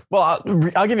 Sure. Well,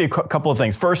 I'll give you a couple of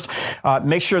things. First,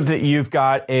 make sure that you've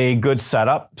got a good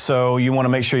setup. So you want to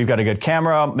make sure you've got a good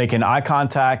camera, making eye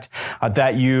contact,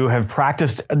 that you have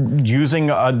practiced using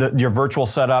your virtual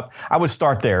setup. I would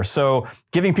start there. So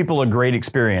giving people a great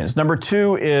experience. Number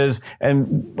two is,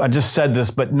 and I just said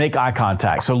this, but make eye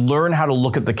contact. So learn how to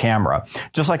look at the camera,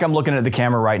 just like I'm looking at the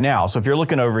camera right now. So if you're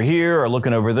looking over here or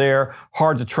looking over there,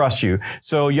 hard to trust you.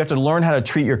 So you have to learn how to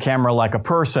treat your camera like a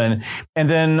person. And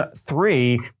then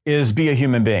three is be a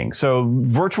human being. So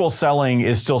virtual selling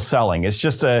is still selling. It's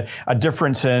just a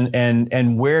difference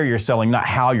in where you're selling, not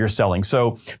how you're selling.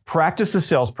 So practice the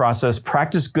sales process,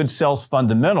 practice good sales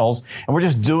fundamentals. And we're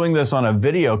just doing this on a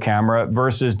video camera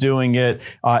versus doing it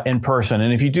in person.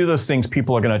 And if you do those things,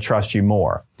 people are going to trust you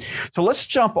more. So let's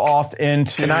jump off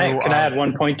into... Can I add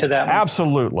one point to that?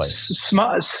 Absolutely.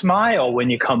 Smile when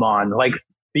you come on. Like,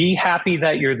 be happy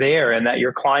that you're there and that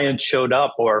your clients showed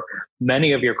up, or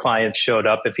many of your clients showed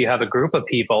up if you have a group of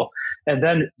people. And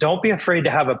then don't be afraid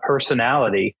to have a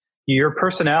personality. Your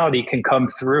personality can come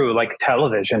through like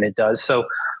television, it does. So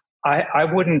I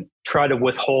wouldn't try to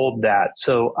withhold that.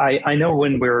 So I know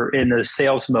when we're in the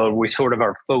sales mode, we sort of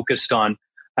are focused on,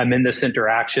 I'm in this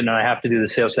interaction and I have to do the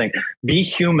sales thing. Be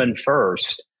human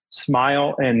first.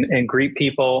 Smile and greet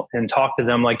people and talk to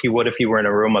them like you would if you were in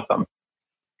a room with them.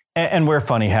 And wear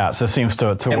funny hats. This seems to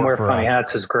work for us. And wear funny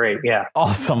hats is great. Yeah.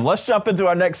 Awesome. Let's jump into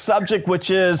our next subject,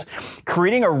 which is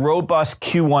creating a robust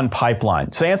Q1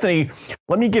 pipeline. So Anthony,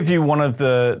 let me give you one of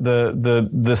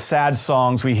the sad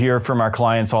songs we hear from our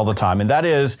clients all the time. And that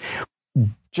is,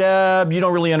 Jeb, you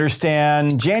don't really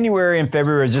understand. January and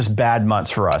February is just bad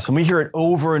months for us. And we hear it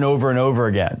over and over and over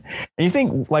again. And you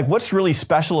think, like, what's really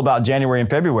special about January and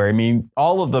February? I mean,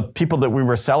 all of the people that we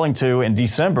were selling to in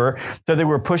December said they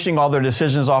were pushing all their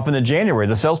decisions off into January.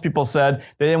 The salespeople said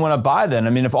they didn't want to buy then. I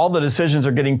mean, if all the decisions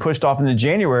are getting pushed off into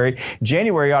January,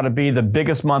 January ought to be the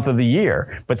biggest month of the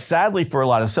year. But sadly, for a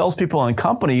lot of salespeople and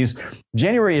companies,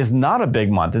 January is not a big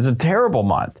month. It's a terrible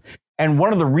month. And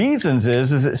one of the reasons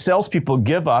is that salespeople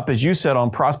give up, as you said, on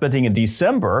prospecting in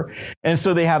December. And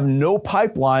so they have no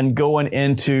pipeline going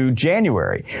into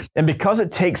January. And because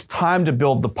it takes time to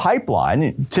build the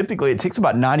pipeline, typically it takes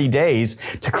about 90 days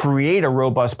to create a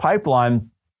robust pipeline.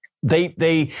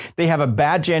 They have a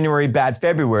bad January, bad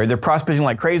February. They're prospecting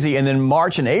like crazy. And then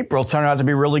March and April turn out to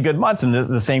be really good months. And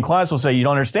the same clients will say, you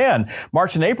don't understand.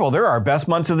 March and April, they're our best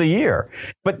months of the year.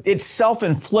 But it's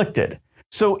self-inflicted.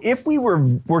 So if we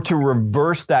were to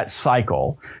reverse that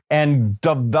cycle and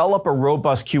develop a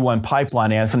robust Q1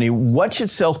 pipeline, Anthony, what should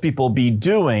salespeople be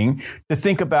doing to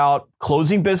think about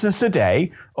closing business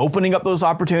today, opening up those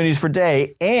opportunities for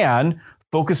today, and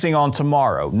focusing on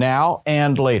tomorrow, now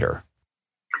and later?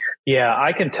 Yeah,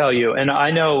 I can tell you. And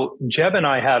I know Jeb and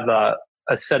I have a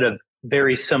set of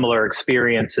very similar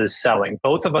experiences selling.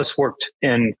 Both of us worked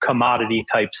in commodity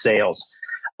type sales.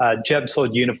 Jeb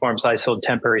sold uniforms, I sold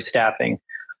temporary staffing.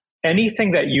 Anything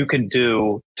that you can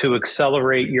do to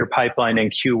accelerate your pipeline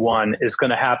in Q1 is going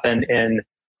to happen in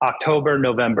October,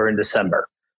 November, and December.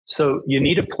 So you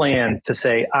need a plan to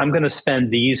say, I'm going to spend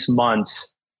these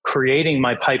months creating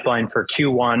my pipeline for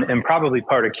Q1 and probably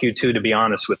part of Q2, to be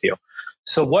honest with you.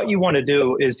 So what you want to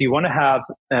do is you want to have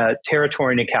a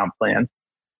territory and account plan.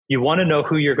 You want to know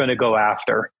who you're going to go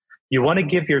after. You want to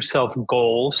give yourself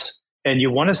goals. And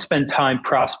you want to spend time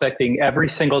prospecting every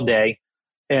single day.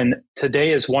 And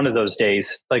today is one of those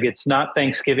days. Like, it's not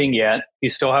Thanksgiving yet. You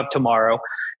still have tomorrow.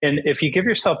 And if you give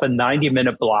yourself a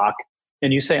 90-minute block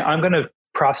and you say, I'm going to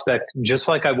prospect just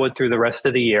like I would through the rest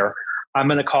of the year. I'm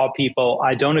going to call people.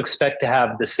 I don't expect to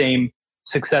have the same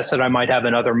success that I might have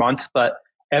in other months, but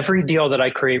every deal that I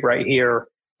create right here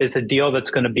is a deal that's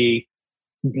going to be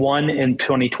won in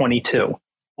 2022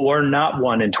 or not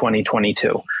won in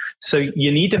 2022. So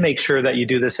you need to make sure that you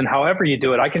do this. And however you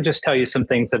do it, I can just tell you some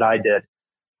things that I did.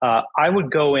 I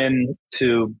would go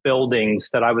into buildings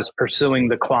that I was pursuing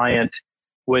the client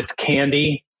with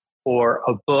candy or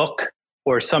a book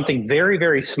or something very,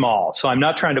 very small. So I'm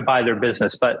not trying to buy their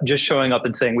business, but just showing up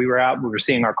and saying, we were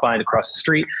seeing our client across the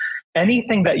street.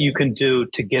 Anything that you can do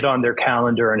to get on their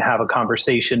calendar and have a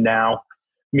conversation now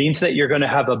means that you're going to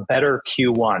have a better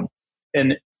Q1.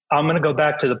 And I'm going to go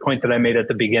back to the point that I made at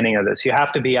the beginning of this. You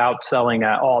have to be out selling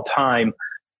at all time.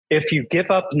 If you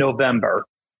give up November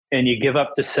and you give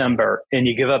up December and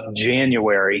you give up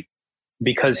January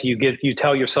because you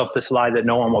tell yourself this lie that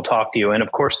no one will talk to you, and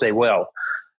of course they will,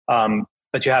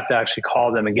 but you have to actually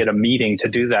call them and get a meeting to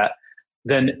do that,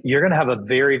 then you're going to have a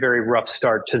very, very rough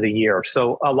start to the year.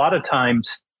 So a lot of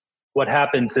times what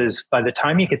happens is by the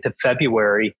time you get to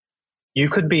February, you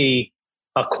could be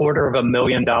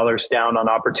 $250,000 down on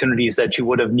opportunities that you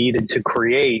would have needed to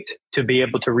create to be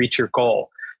able to reach your goal.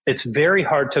 It's very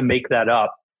hard to make that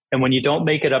up. And when you don't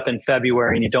make it up in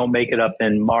February and you don't make it up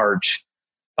in March,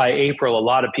 by April, a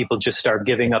lot of people just start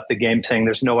giving up the game, saying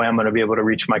there's no way I'm going to be able to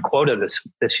reach my quota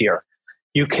this year.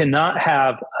 You cannot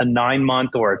have a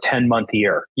 9-month or a 10-month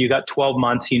year. You got 12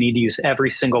 months. You need to use every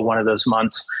single one of those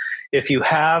months. If you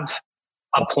have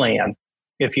a plan,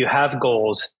 if you have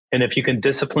goals, and if you can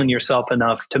discipline yourself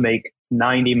enough to make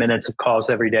 90 minutes of calls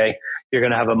every day, you're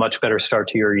going to have a much better start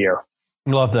to your year.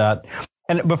 Love that.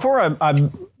 And before I'm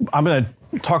going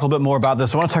to talk a little bit more about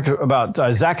this, I want to talk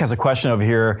about, Zach has a question over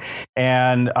here.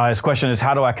 And his question is,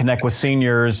 how do I connect with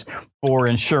seniors for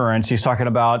insurance? He's talking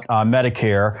about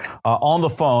Medicare on the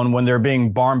phone when they're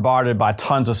being bombarded by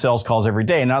tons of sales calls every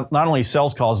day. Not only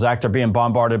sales calls, Zach, they're being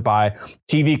bombarded by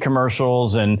TV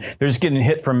commercials, and they're just getting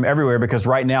hit from everywhere because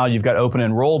right now you've got open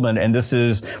enrollment, and this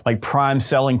is like prime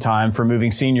selling time for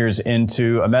moving seniors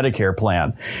into a Medicare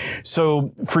plan.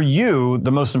 So for you,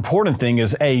 the most important thing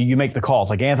is, A, you make the calls.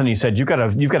 Like Anthony said, you've got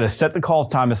to set the calls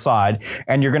time aside,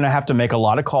 and you're going to have to make a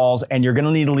lot of calls, and you're going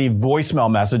to need to leave voicemail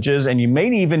messages, and you may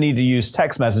even need to use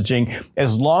text messaging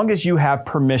as long as you have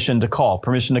permission to call,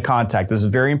 permission to contact. This is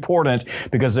very important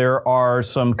because there are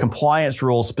some compliance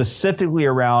rules specifically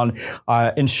around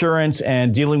insurance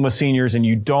and dealing with seniors, and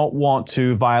you don't want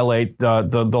to violate the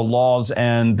laws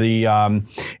and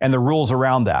the rules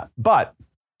around that. But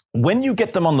when you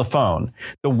get them on the phone,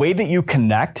 the way that you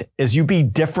connect is you be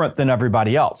different than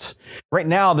everybody else. Right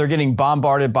now, they're getting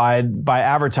bombarded by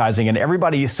advertising, and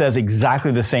everybody says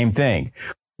exactly the same thing.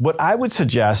 What I would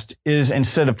suggest is,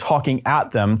 instead of talking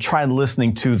at them, try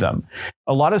listening to them.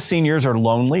 A lot of seniors are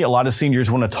lonely. A lot of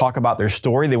seniors want to talk about their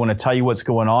story. They want to tell you what's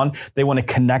going on. They want to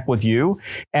connect with you.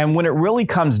 And when it really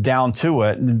comes down to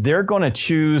it, they're going to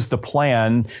choose the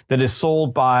plan that is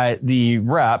sold by the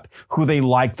rep who they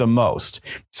like the most.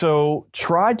 So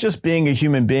try just being a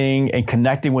human being and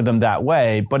connecting with them that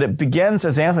way. But it begins,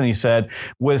 as Anthony said,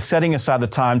 with setting aside the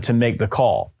time to make the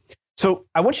call. So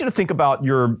I want you to think about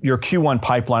your Q1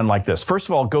 pipeline like this. First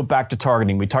of all, go back to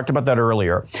targeting. We talked about that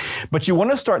earlier. But you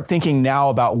want to start thinking now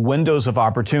about windows of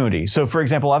opportunity. So for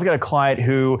example, I've got a client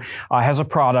who has a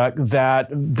product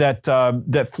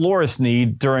that florists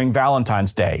need during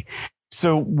Valentine's Day.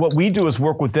 So what we do is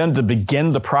work with them to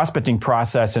begin the prospecting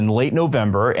process in late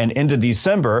November and into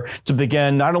December to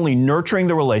begin not only nurturing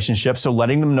the relationship, so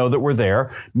letting them know that we're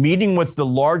there, meeting with the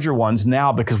larger ones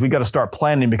now because we got to start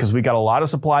planning because we got a lot of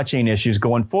supply chain issues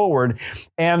going forward,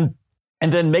 and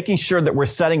then making sure that we're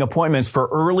setting appointments for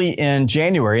early in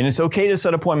January. And it's okay to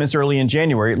set appointments early in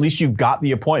January. At least you've got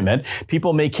the appointment.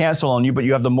 People may cancel on you, but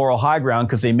you have the moral high ground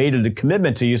because they made it a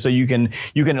commitment to you. So you can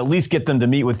at least get them to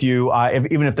meet with you,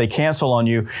 even if they cancel on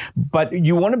you. But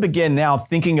you want to begin now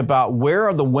thinking about where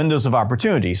are the windows of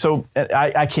opportunity. So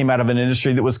I came out of an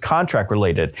industry that was contract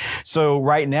related. So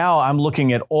right now I'm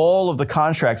looking at all of the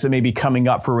contracts that may be coming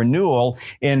up for renewal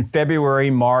in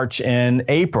February, March, and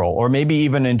April, or maybe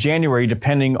even in January,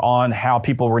 depending on how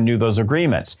people renew those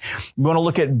agreements. We want to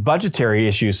look at budgetary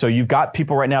issues. So you've got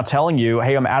people right now telling you,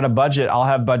 hey, I'm out of budget. I'll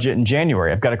have budget in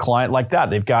January. I've got a client like that.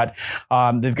 They've got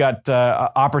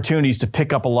opportunities to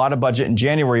pick up a lot of budget in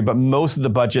January, but most of the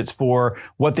budgets for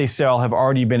what they sell have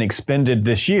already been expended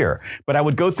this year. But I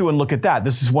would go through and look at that.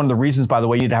 This is one of the reasons, by the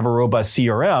way, you need to have a robust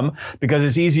CRM because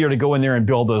it's easier to go in there and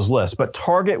build those lists. But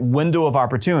target window of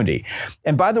opportunity.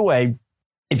 And by the way,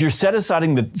 if you're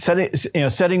setting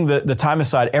the time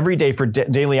aside every day for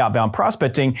daily outbound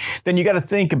prospecting, then you got to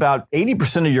think about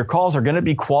 80% of your calls are going to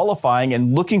be qualifying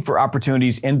and looking for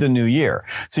opportunities in the new year.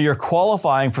 So you're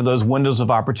qualifying for those windows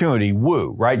of opportunity,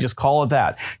 woo, right? Just call it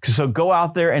that. So go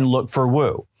out there and look for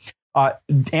woo.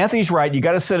 Anthony's right. You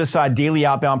got to set aside daily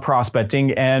outbound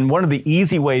prospecting. And one of the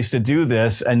easy ways to do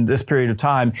this in this period of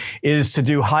time is to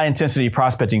do high intensity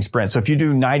prospecting sprints. So if you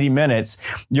do 90 minutes,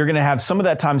 you're going to have some of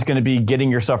that time is going to be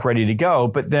getting yourself ready to go,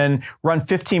 but then run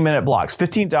 15-minute blocks,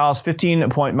 15 dials, 15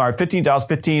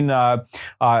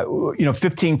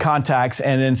 contacts,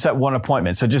 and then set one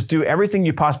appointment. So just do everything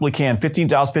you possibly can. 15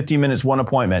 dials, 15 minutes, one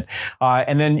appointment.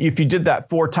 And then if you did that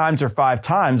 4 times or 5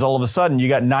 times, all of a sudden you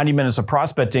got 90 minutes of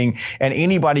prospecting, and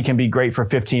anybody can be great for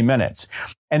 15 minutes.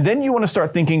 And then you want to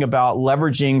start thinking about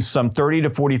leveraging some 30 to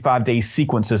 45 day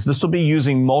sequences. This will be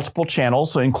using multiple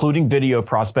channels, so including video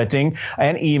prospecting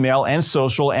and email and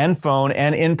social and phone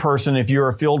and in person if you're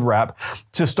a field rep,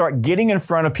 to start getting in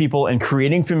front of people and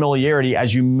creating familiarity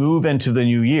as you move into the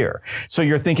new year. So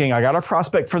you're thinking, I got a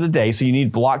prospect for the day, so you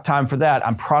need block time for that.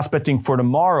 I'm prospecting for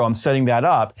tomorrow. I'm setting that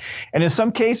up. And in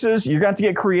some cases, you're going to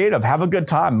have to get creative. Have a good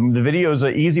time. The video is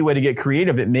an easy way to get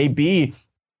creative. It may be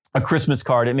a Christmas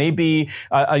card. It may be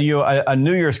a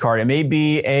New Year's card. It may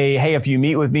be a, hey, if you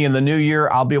meet with me in the new year,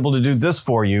 I'll be able to do this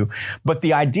for you. But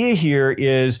the idea here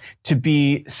is to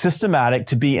be systematic,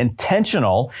 to be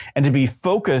intentional, and to be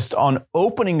focused on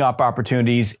opening up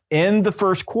opportunities in the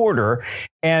first quarter.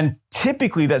 And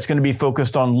typically that's going to be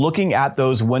focused on looking at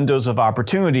those windows of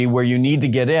opportunity where you need to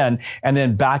get in and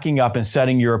then backing up and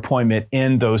setting your appointment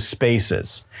in those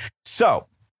spaces. So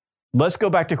let's go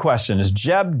back to questions.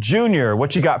 Jeb Jr.,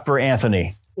 what you got for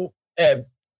Anthony?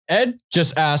 Ed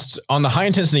just asked, on the high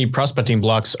intensity prospecting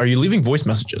blocks, are you leaving voice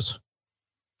messages?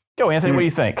 Go, Anthony. What do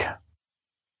you think?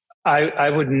 I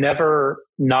would never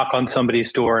knock on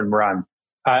somebody's door and run.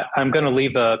 I'm going to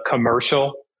leave a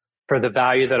commercial for the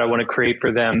value that I want to create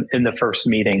for them in the first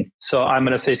meeting. So I'm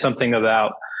going to say something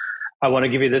about, I want to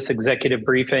give you this executive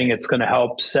briefing. It's going to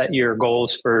help set your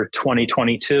goals for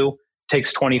 2022.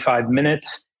 Takes 25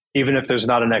 minutes. Even if there's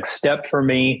not a next step for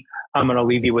me, I'm going to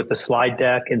leave you with the slide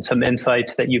deck and some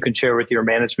insights that you can share with your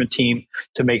management team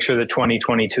to make sure that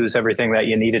 2022 is everything that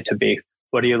you need it to be.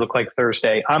 What do you look like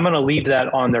Thursday? I'm going to leave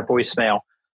that on their voicemail.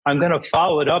 I'm going to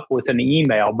follow it up with an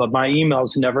email, but my email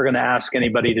is never going to ask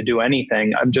anybody to do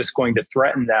anything. I'm just going to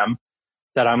threaten them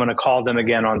that I'm going to call them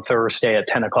again on Thursday at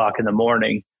 10 o'clock in the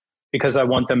morning because I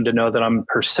want them to know that I'm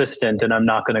persistent and I'm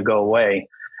not going to go away.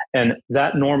 And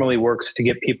that normally works to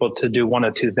get people to do one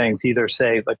of two things, either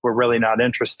say, like, we're really not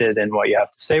interested in what you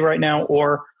have to say right now,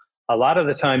 or a lot of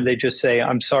the time they just say,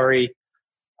 I'm sorry,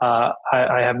 I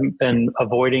haven't been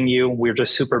avoiding you. We're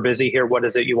just super busy here. What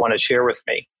is it you want to share with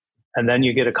me? And then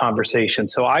you get a conversation.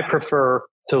 So I prefer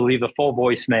to leave a full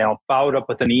voicemail, followed up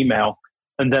with an email,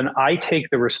 and then I take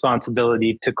the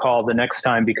responsibility to call the next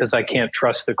time because I can't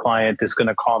trust the client is going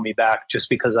to call me back just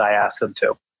because I asked them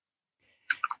to.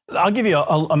 I'll give you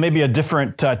maybe a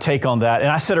different take on that. And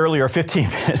I said earlier,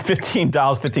 15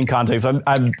 dials, 15 contacts.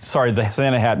 I'm sorry, the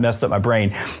Santa hat messed up my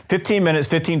brain. 15 minutes,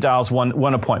 15 dials,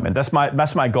 one appointment. That's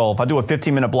my goal. If I do a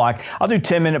 15-minute block, I'll do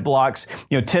 10-minute blocks.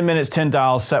 10 minutes, 10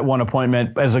 dials, set one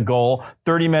appointment as a goal.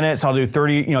 30 minutes, I'll do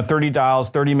 30 dials,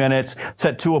 30 minutes,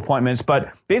 set two appointments.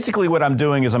 But basically what I'm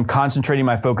doing is I'm concentrating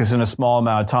my focus in a small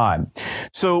amount of time.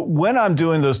 So when I'm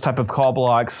doing those type of call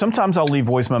blocks, sometimes I'll leave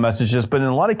voicemail messages, but in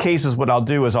a lot of cases, what I'll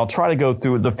do is I'll try to go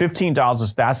through the 15 dials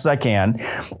as fast as I can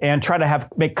and try to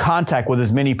make contact with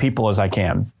as many people as I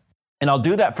can. And I'll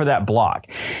do that for that block.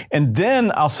 And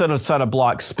then I'll set a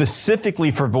block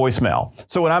specifically for voicemail.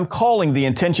 So when I'm calling, the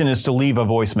intention is to leave a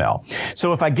voicemail.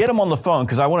 So if I get them on the phone,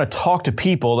 because I want to talk to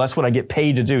people, that's what I get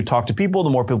paid to do. Talk to people.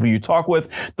 The more people you talk with,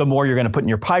 the more you're going to put in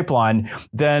your pipeline.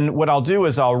 Then what I'll do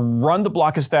is I'll run the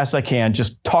block as fast as I can,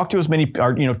 just talk to as many,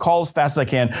 call as fast as I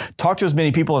can, talk to as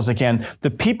many people as I can.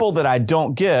 The people that I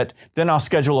don't get, then I'll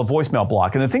schedule a voicemail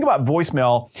block. And the thing about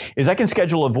voicemail is I can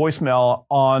schedule a voicemail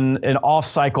on an off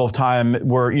cycle of time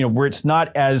where it's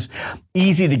not as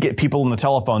easy to get people on the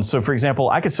telephone. So for example,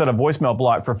 I could set a voicemail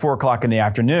block for 4 o'clock in the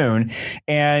afternoon.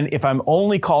 And if I'm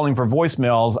only calling for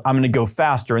voicemails, I'm going to go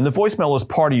faster. And the voicemail is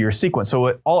part of your sequence. So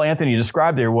what all Anthony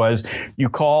described there was you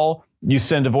call, you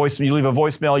send you leave a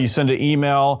voicemail, you send an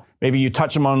email, maybe you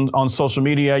touch them on social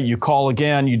media, you call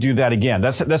again, you do that again.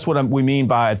 That's what we mean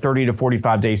by a 30 to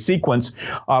 45 day sequence,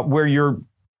 where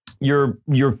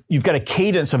you've got a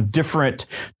cadence of different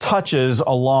touches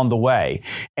along the way.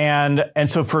 And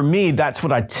so for me, that's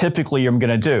what I typically am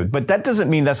going to do. But that doesn't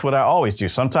mean that's what I always do.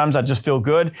 Sometimes I just feel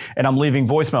good and I'm leaving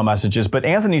voicemail messages. But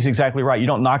Anthony's exactly right. You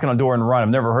don't knock on a door and run. I've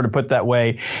never heard it put that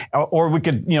way. Or we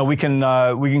can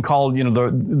call,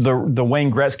 the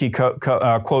Wayne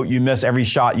Gretzky quote, you miss every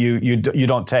shot you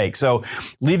don't take. So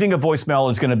leaving a voicemail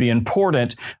is going to be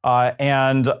important.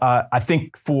 And I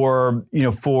think for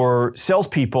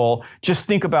salespeople, just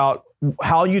think about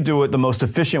how you do it, the most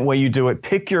efficient way you do it.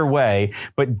 Pick your way,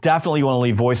 but definitely you want to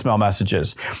leave voicemail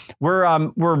messages.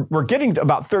 We're getting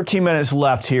about 13 minutes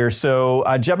left here. So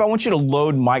Jeb, I want you to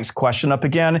load Mike's question up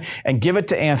again and give it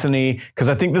to Anthony, because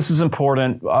I think this is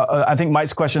important. I think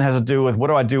Mike's question has to do with, what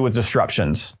do I do with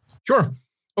disruptions? Sure.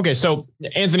 Okay. So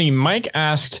Anthony, Mike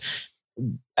asked,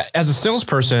 as a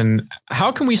salesperson,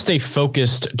 how can we stay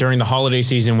focused during the holiday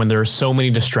season when there are so many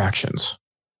distractions?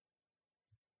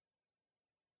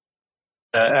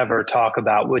 Ever talk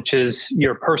about, which is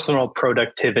your personal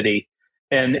productivity.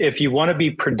 And if you want to be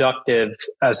productive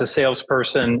as a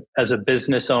salesperson, as a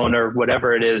business owner,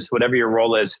 whatever it is, whatever your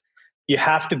role is, you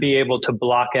have to be able to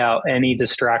block out any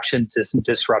distractions and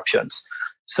disruptions.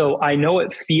 So I know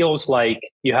it feels like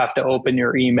you have to open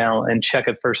your email and check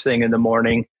it first thing in the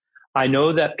morning. I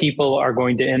know that people are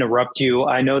going to interrupt you.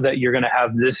 I know that you're going to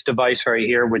have this device right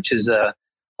here, which is a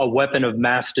weapon of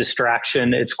mass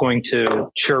distraction. It's going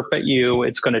to chirp at you.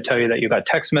 It's going to tell you that you got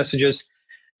text messages.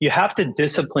 you have to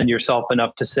discipline yourself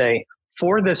enough to say,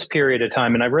 for this period of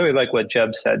time, and I really like what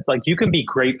Jeb said, like you can be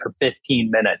great for 15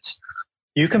 minutes.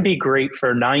 You can be great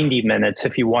for 90 minutes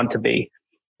if you want to be.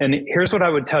 And here's what I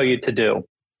would tell you to do.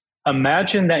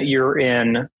 Imagine that you're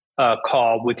in a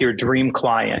call with your dream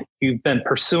client. You've been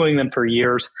pursuing them for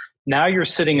years. Now you're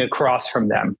sitting across from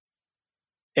them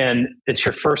and it's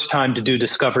your first time to do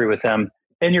discovery with them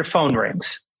and your phone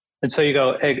rings. And so you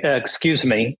go, excuse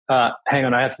me, hang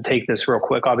on, I have to take this real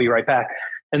quick. I'll be right back.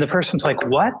 And the person's like,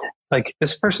 what? Like,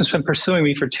 this person's been pursuing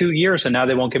me for 2 years and now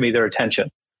they won't give me their attention.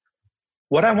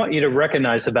 What I want you to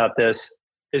recognize about this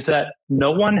is that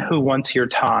no one who wants your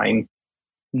time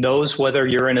knows whether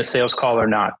you're in a sales call or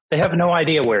not. They have no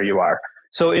idea where you are.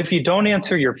 So if you don't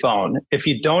answer your phone, if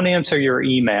you don't answer your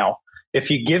email, if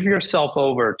you give yourself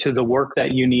over to the work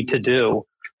that you need to do,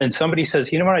 and somebody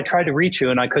says, you know what, I tried to reach you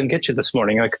and I couldn't get you this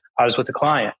morning, like I was with a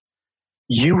client.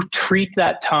 You treat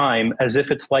that time as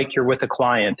if it's like you're with a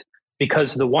client,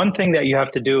 because the one thing that you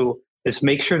have to do is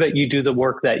make sure that you do the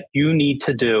work that you need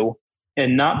to do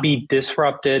and not be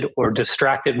disrupted or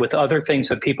distracted with other things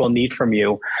that people need from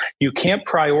you. You can't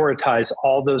prioritize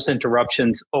all those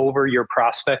interruptions over your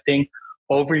prospecting,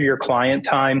 over your client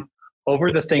time,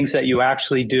 over the things that you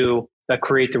actually do that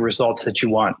create the results that you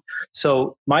want.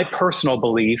 So my personal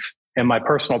belief and my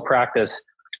personal practice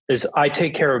is I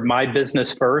take care of my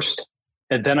business first,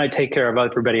 and then I take care of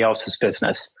everybody else's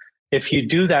business. If you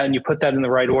do that and you put that in the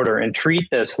right order and treat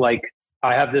this like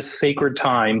I have this sacred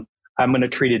time, I'm going to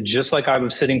treat it just like I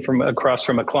was sitting from across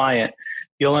from a client,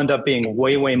 you'll end up being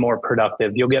way, way more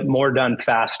productive. You'll get more done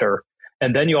faster,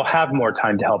 and then you'll have more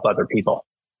time to help other people.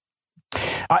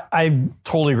 I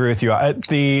totally agree with you.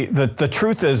 The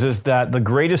truth is that the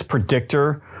greatest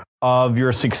predictor of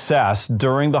your success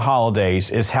during the holidays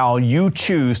is how you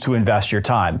choose to invest your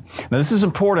time. Now, this is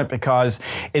important because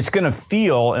it's going to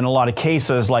feel in a lot of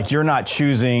cases like you're not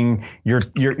choosing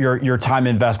your time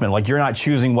investment, like you're not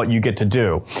choosing what you get to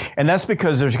do. And that's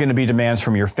because there's going to be demands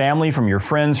from your family, from your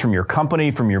friends, from your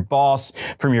company, from your boss,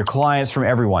 from your clients, from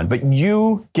everyone. But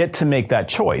you get to make that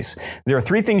choice. There are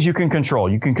three things you can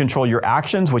control. You can control your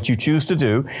actions, what you choose to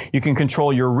do. You can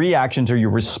control your reactions or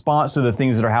your response to the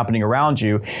things that are happening around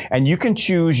you. And you can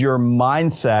choose your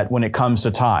mindset when it comes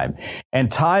to time.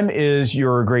 And time is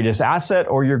your greatest asset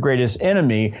or your greatest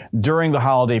enemy during the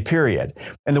holiday period.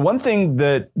 And the one thing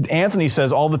that Anthony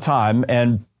says all the time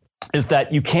is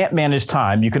that you can't manage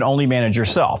time. You can only manage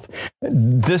yourself.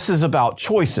 This is about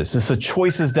choices. It's the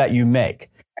choices that you make.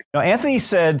 Now, Anthony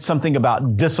said something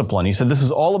about discipline. He said, this is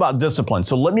all about discipline.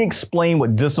 So let me explain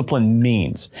what discipline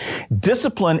means.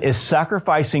 Discipline is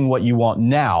sacrificing what you want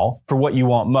now for what you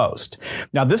want most.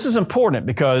 Now, this is important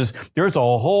because there's a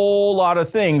whole lot of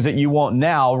things that you want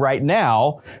now, right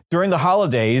now, during the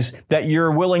holidays that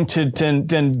you're willing to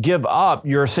then give up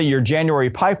your January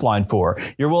pipeline for.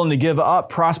 You're willing to give up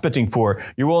prospecting for.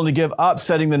 You're willing to give up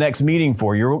setting the next meeting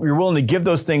for. You're willing to give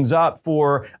those things up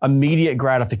for immediate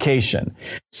gratification.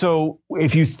 So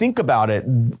if you think about it,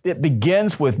 it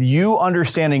begins with you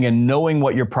understanding and knowing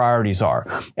what your priorities are.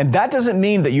 And that doesn't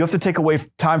mean that you have to take away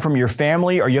time from your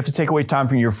family or you have to take away time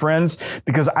from your friends,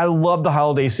 because I love the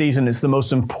holiday season. It's the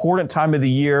most important time of the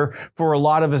year for a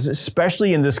lot of us,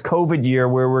 especially in this COVID year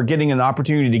where we're getting an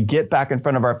opportunity to get back in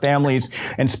front of our families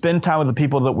and spend time with the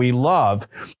people that we love.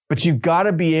 But you've got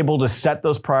to be able to set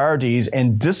those priorities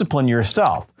and discipline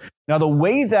yourself. Now, the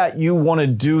way that you want to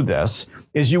do this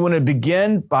is you want to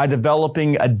begin by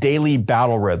developing a daily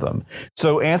battle rhythm.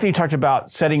 So Anthony talked about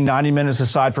setting 90 minutes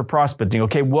aside for prospecting.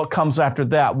 Okay, what comes after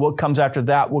that? What comes after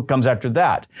that? What comes after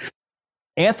that?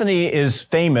 Anthony is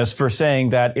famous for saying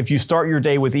that if you start your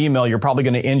day with email, you're probably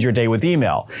going to end your day with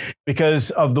email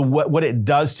because of what it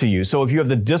does to you. So if you have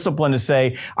the discipline to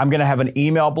say, I'm going to have an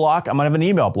email block, I'm going to have an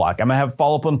email block. I'm going to have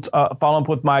follow up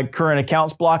with my current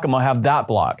accounts block. I'm going to have that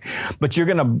block. But you're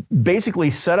going to basically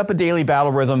set up a daily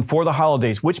battle rhythm for the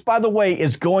holidays, which, by the way,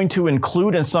 is going to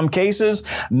include, in some cases,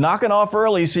 knocking off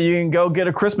early so you can go get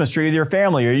a Christmas tree with your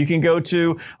family, or you can go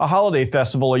to a holiday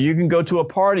festival, or you can go to a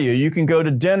party, or you can go to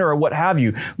dinner, or what have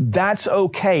you. That's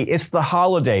okay. It's the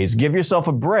holidays. Give yourself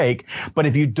a break. But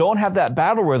if you don't have that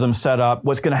battle rhythm set up,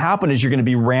 what's going to happen is you're going to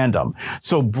be random.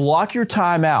 So block your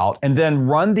time out and then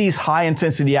run these high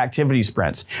intensity activity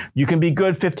sprints. You can be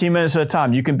good 15 minutes at a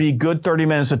time. You can be good 30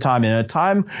 minutes at a time. In a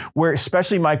time where,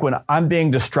 especially Mike, when I'm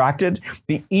being distracted,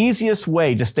 the easiest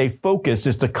way to stay focused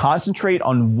is to concentrate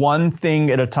on one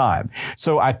thing at a time.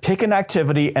 So I pick an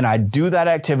activity and I do that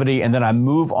activity and then I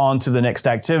move on to the next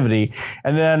activity.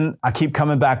 And then I keep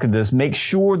coming back to this. Make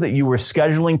sure that you are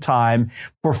scheduling time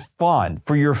for fun,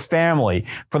 for your family,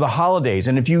 for the holidays.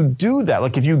 And if you do that,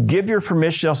 like if you give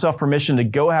yourself permission to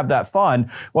go have that fun,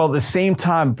 while at the same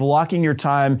time blocking your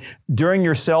time during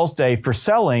your sales day for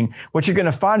selling, what you're going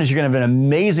to find is you're going to have an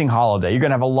amazing holiday. You're going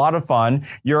to have a lot of fun.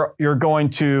 You're going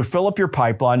to fill up your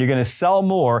pipeline. You're going to sell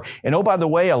more. And oh, by the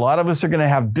way, a lot of us are going to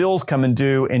have bills coming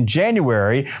due in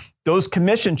January. Those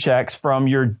commission checks from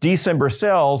your December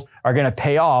sales are going to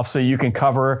pay off so you can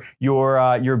cover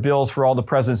your bills for all the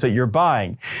presents that you're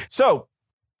buying. So,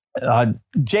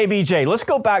 JBJ, let's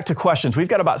go back to questions. We've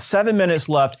got about 7 minutes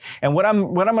left. And what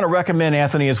I'm going to recommend,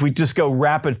 Anthony, is we just go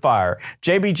rapid fire.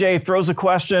 JBJ throws a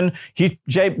question.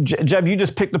 Jeb, you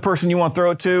just pick the person you want to throw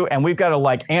it to, and we've got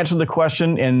to answer the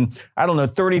question in,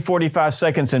 30-45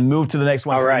 seconds and move to the next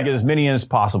one. All so right. we can get as many in as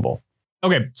possible.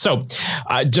 Okay, so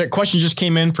question just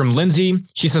came in from Lindsay.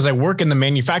 She says, I work in the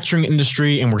manufacturing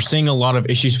industry and we're seeing a lot of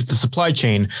issues with the supply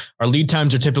chain. Our lead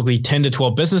times are typically 10 to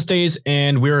 12 business days,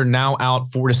 and we're now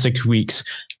out 4 to 6 weeks.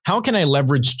 How can I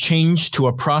leverage change to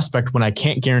a prospect when I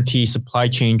can't guarantee supply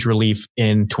chain relief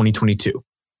in 2022?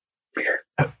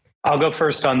 I'll go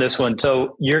first on this one.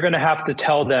 So you're going to have to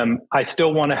tell them, I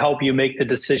still want to help you make the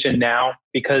decision now,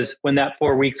 because when that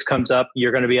 4 weeks comes up,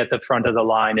 you're going to be at the front of the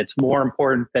line. It's more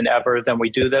important than ever that we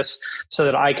do this so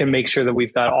that I can make sure that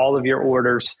we've got all of your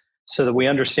orders so that we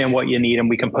understand what you need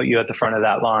and we can put you at the front of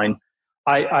that line.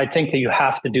 I think that you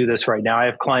have to do this right now. I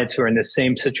have clients who are in the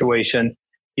same situation.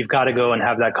 You've got to go and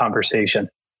have that conversation.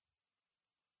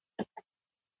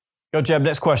 Go, Jeb.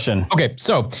 Next question. Okay,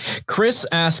 so Chris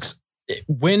asks,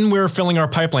 when we're filling our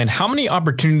pipeline, how many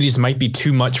opportunities might be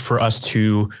too much for us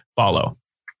to follow?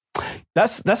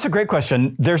 That's a great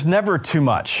question. There's never too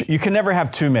much. You can never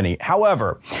have too many.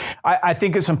 However, I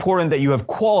think it's important that you have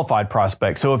qualified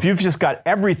prospects. So if you've just got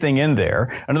everything in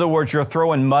there, in other words, you're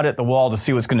throwing mud at the wall to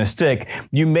see what's going to stick,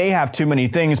 you may have too many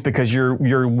things because you're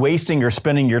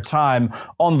spending your time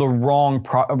on the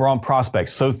wrong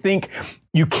prospects. So think,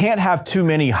 you can't have too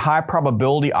many high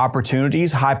probability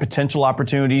opportunities, high potential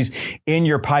opportunities in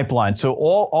your pipeline. So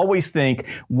always think,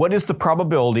 what is the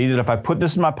probability that if I put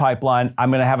this in my pipeline,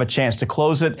 I'm going to have a chance to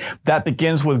close it? That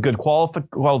begins with good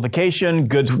qualification,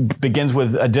 begins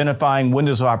with identifying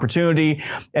windows of opportunity,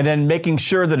 and then making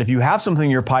sure that if you have something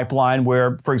in your pipeline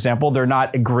where, for example, they're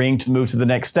not agreeing to move to the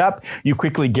next step, you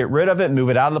quickly get rid of it, move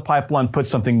it out of the pipeline, put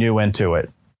something new into it.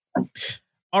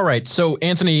 All right. So,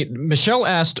 Anthony, Michelle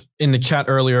asked in the chat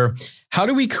earlier, how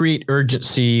do we create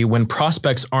urgency when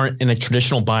prospects aren't in a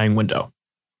traditional buying window?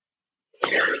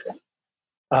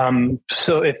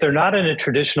 So if they're not in a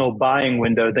traditional buying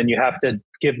window, then you have to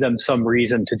give them some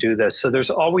reason to do this. So there's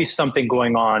always something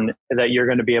going on that you're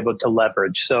going to be able to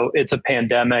leverage. So it's a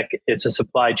pandemic, it's a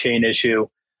supply chain issue,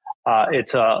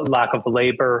 it's a lack of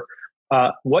labor.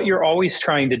 What you're always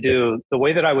trying to do, the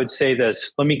way that I would say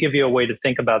this, let me give you a way to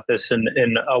think about this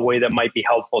in a way that might be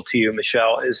helpful to you,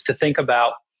 Michelle, is to think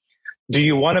about, do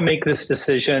you want to make this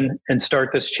decision and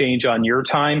start this change on your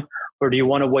time? Or do you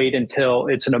want to wait until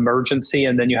it's an emergency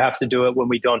and then you have to do it when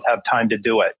we don't have time to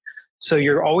do it? So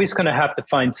you're always going to have to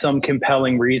find some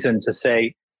compelling reason to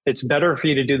say, it's better for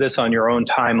you to do this on your own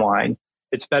timeline.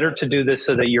 It's better to do this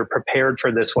so that you're prepared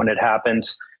for this when it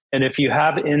happens. And if you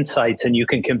have insights and you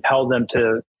can compel them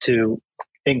to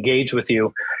engage with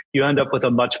you, you end up with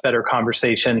a much better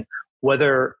conversation,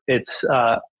 whether it's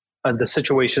the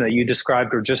situation that you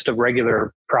described or just a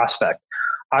regular prospect.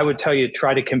 I would tell you,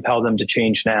 try to compel them to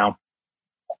change now.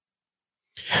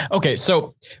 Okay,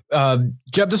 so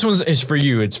Jeb, this one is for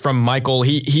you. It's from Michael.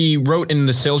 He wrote in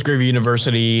the Salesgrave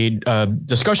University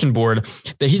discussion board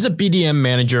that he's a BDM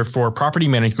manager for a property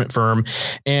management firm,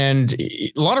 and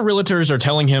a lot of realtors are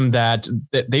telling him that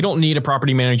they don't need a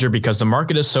property manager because the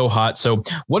market is so hot. So,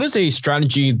 what is a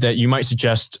strategy that you might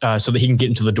suggest so that he can get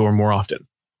into the door more often?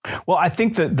 Well, I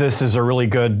think that this is a really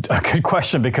good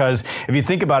question, because if you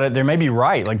think about it, they may be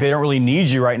right. Like, they don't really need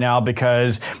you right now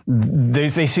because they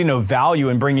see no value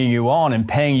in bringing you on and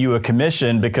paying you a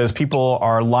commission because people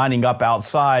are lining up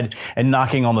outside and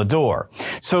knocking on the door.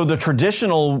 So the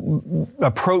traditional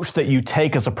approach that you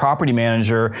take as a property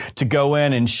manager to go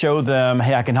in and show them,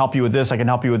 hey, I can help you with this, I can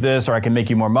help you with this, or I can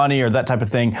make you more money, or that type of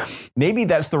thing, maybe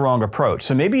that's the wrong approach.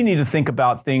 So maybe you need to think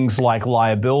about things like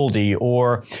liability,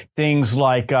 or things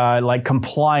like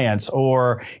compliance,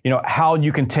 or how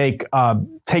you can take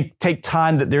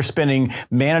time that they're spending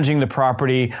managing the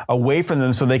property away from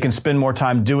them so they can spend more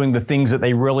time doing the things that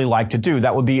they really like to do.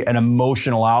 That would be an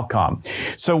emotional outcome.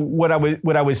 So what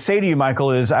I would say to you,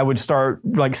 Michael, is I would start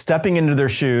stepping into their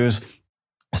shoes,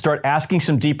 start asking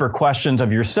some deeper questions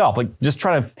of yourself. Like just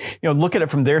try to, look at it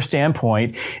from their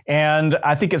standpoint. And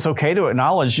I think it's okay to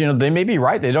acknowledge, they may be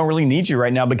right. They don't really need you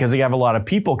right now because they have a lot of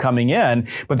people coming in,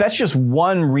 but that's just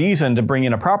one reason to bring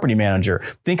in a property manager.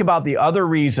 Think about the other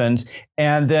reasons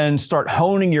and then start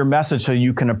honing your message so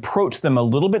you can approach them a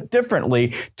little bit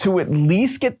differently to at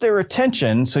least get their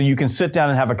attention so you can sit down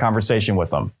and have a conversation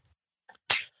with them.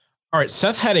 All right,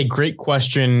 Seth had a great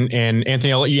question, and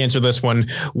Anthony, I'll let you answer this one.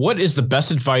 What is the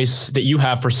best advice that you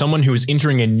have for someone who is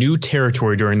entering a new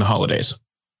territory during the holidays?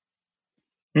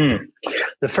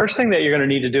 The first thing that you're going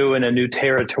to need to do in a new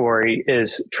territory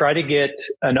is try to get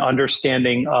an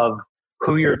understanding of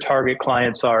who your target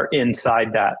clients are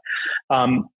inside that.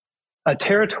 A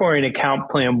territory and account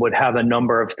plan would have a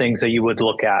number of things that you would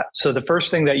look at. So the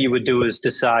first thing that you would do is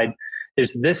decide,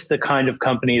 is this the kind of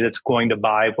company that's going to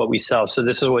buy what we sell? So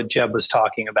this is what Jeb was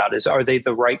talking about, is are they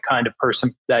the right kind of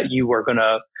person that you are going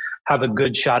to have a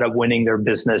good shot at winning their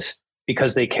business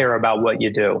because they care about what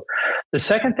you do? The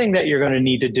second thing that you're going to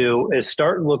need to do is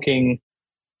start looking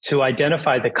to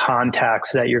identify the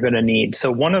contacts that you're going to need.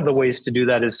 So one of the ways to do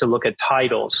that is to look at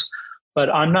titles, but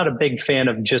I'm not a big fan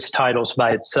of just titles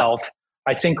by itself.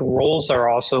 I think roles are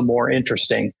also more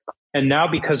interesting. And now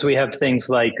because we have things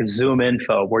like Zoom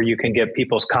Info, where you can get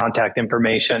people's contact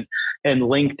information, and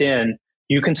LinkedIn,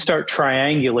 you can start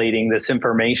triangulating this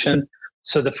information.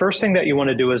 So the first thing that you want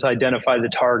to do is identify the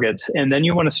targets, and then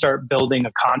you want to start building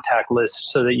a contact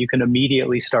list so that you can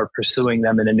immediately start pursuing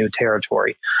them in a new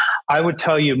territory. I would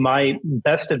tell you my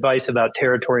best advice about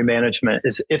territory management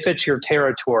is, if it's your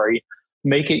territory,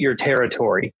 make it your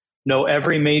territory. Know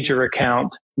every major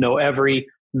account, know every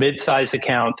mid-size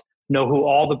account, know who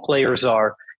all the players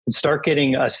are, and start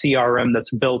getting a CRM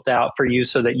that's built out for you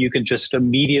so that you can just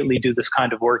immediately do this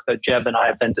kind of work that Jeb and I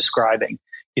have been describing.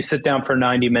 You sit down for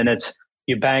 90 minutes,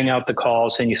 you bang out the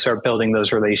calls, and you start building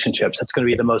those relationships. That's going to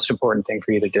be the most important thing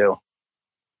for you to do.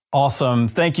 Awesome.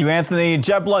 Thank you, Anthony.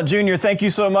 Jeb Blount Jr., thank you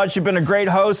so much. You've been a great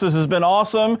host. This has been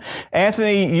awesome.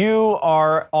 Anthony, you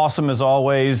are awesome as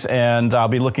always, and I'll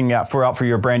be looking out for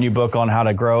your brand new book on how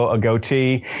to grow a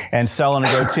goatee and sell in a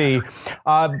goatee.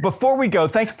 Before we go,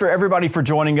 thanks for everybody for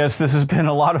joining us. This has been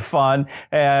a lot of fun,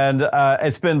 and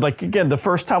it's been, like, again, the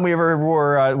first time we ever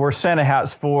wore Santa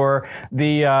hats for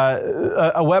the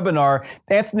a webinar.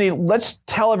 Anthony, let's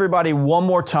tell everybody one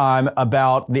more time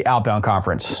about the Outbound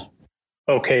Conference.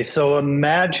 Okay, so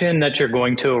imagine that you're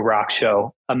going to a rock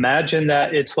show. Imagine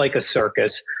that it's like a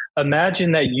circus.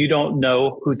 Imagine that you don't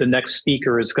know who the next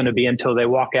speaker is going to be until they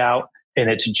walk out and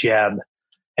it's Jeb.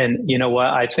 And you know what?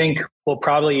 I think we'll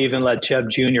probably even let Jeb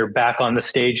Jr. back on the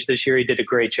stage this year. He did a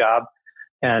great job.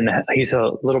 And he's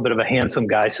a little bit of a handsome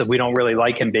guy, so we don't really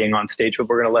like him being on stage, but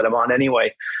we're going to let him on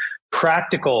anyway.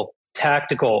 Practical,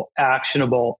 tactical,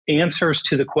 actionable answers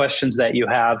to the questions that you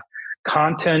have,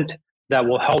 content that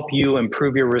will help you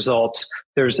improve your results.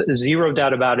 There's zero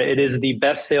doubt about it. It is the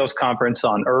best sales conference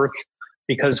on earth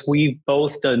because we've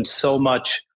both done so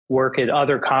much work at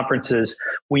other conferences.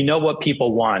 We know what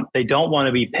people want. They don't want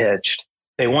to be pitched.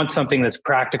 They want something that's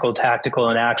practical, tactical,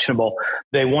 and actionable.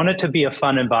 They want it to be a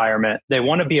fun environment. They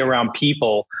want to be around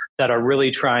people that are really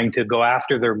trying to go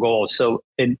after their goals. So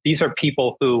these are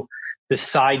people who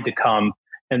decide to come,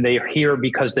 and they are here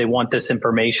because they want this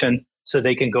information so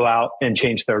they can go out and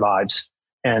change their lives.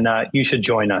 And you should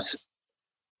join us.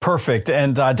 Perfect.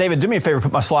 And David, do me a favor,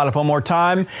 put my slide up one more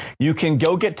time. You can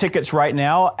go get tickets right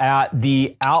now at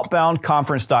the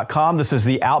outboundconference.com. This is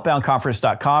the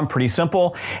outboundconference.com. Pretty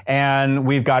simple. And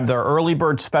we've got the early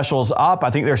bird specials up.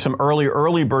 I think there's some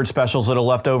early bird specials that are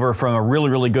left over from a really,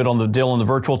 really good on the deal on the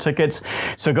virtual tickets.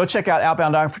 So go check out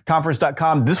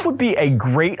outboundconference.com. This would be a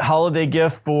great holiday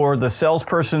gift for the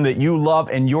salesperson that you love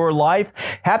in your life.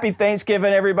 Happy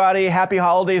Thanksgiving, everybody. Happy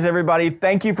holidays, everybody.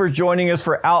 Thank you for joining us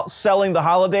for Outselling the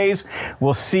Holidays.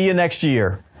 We'll see you next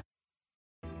year.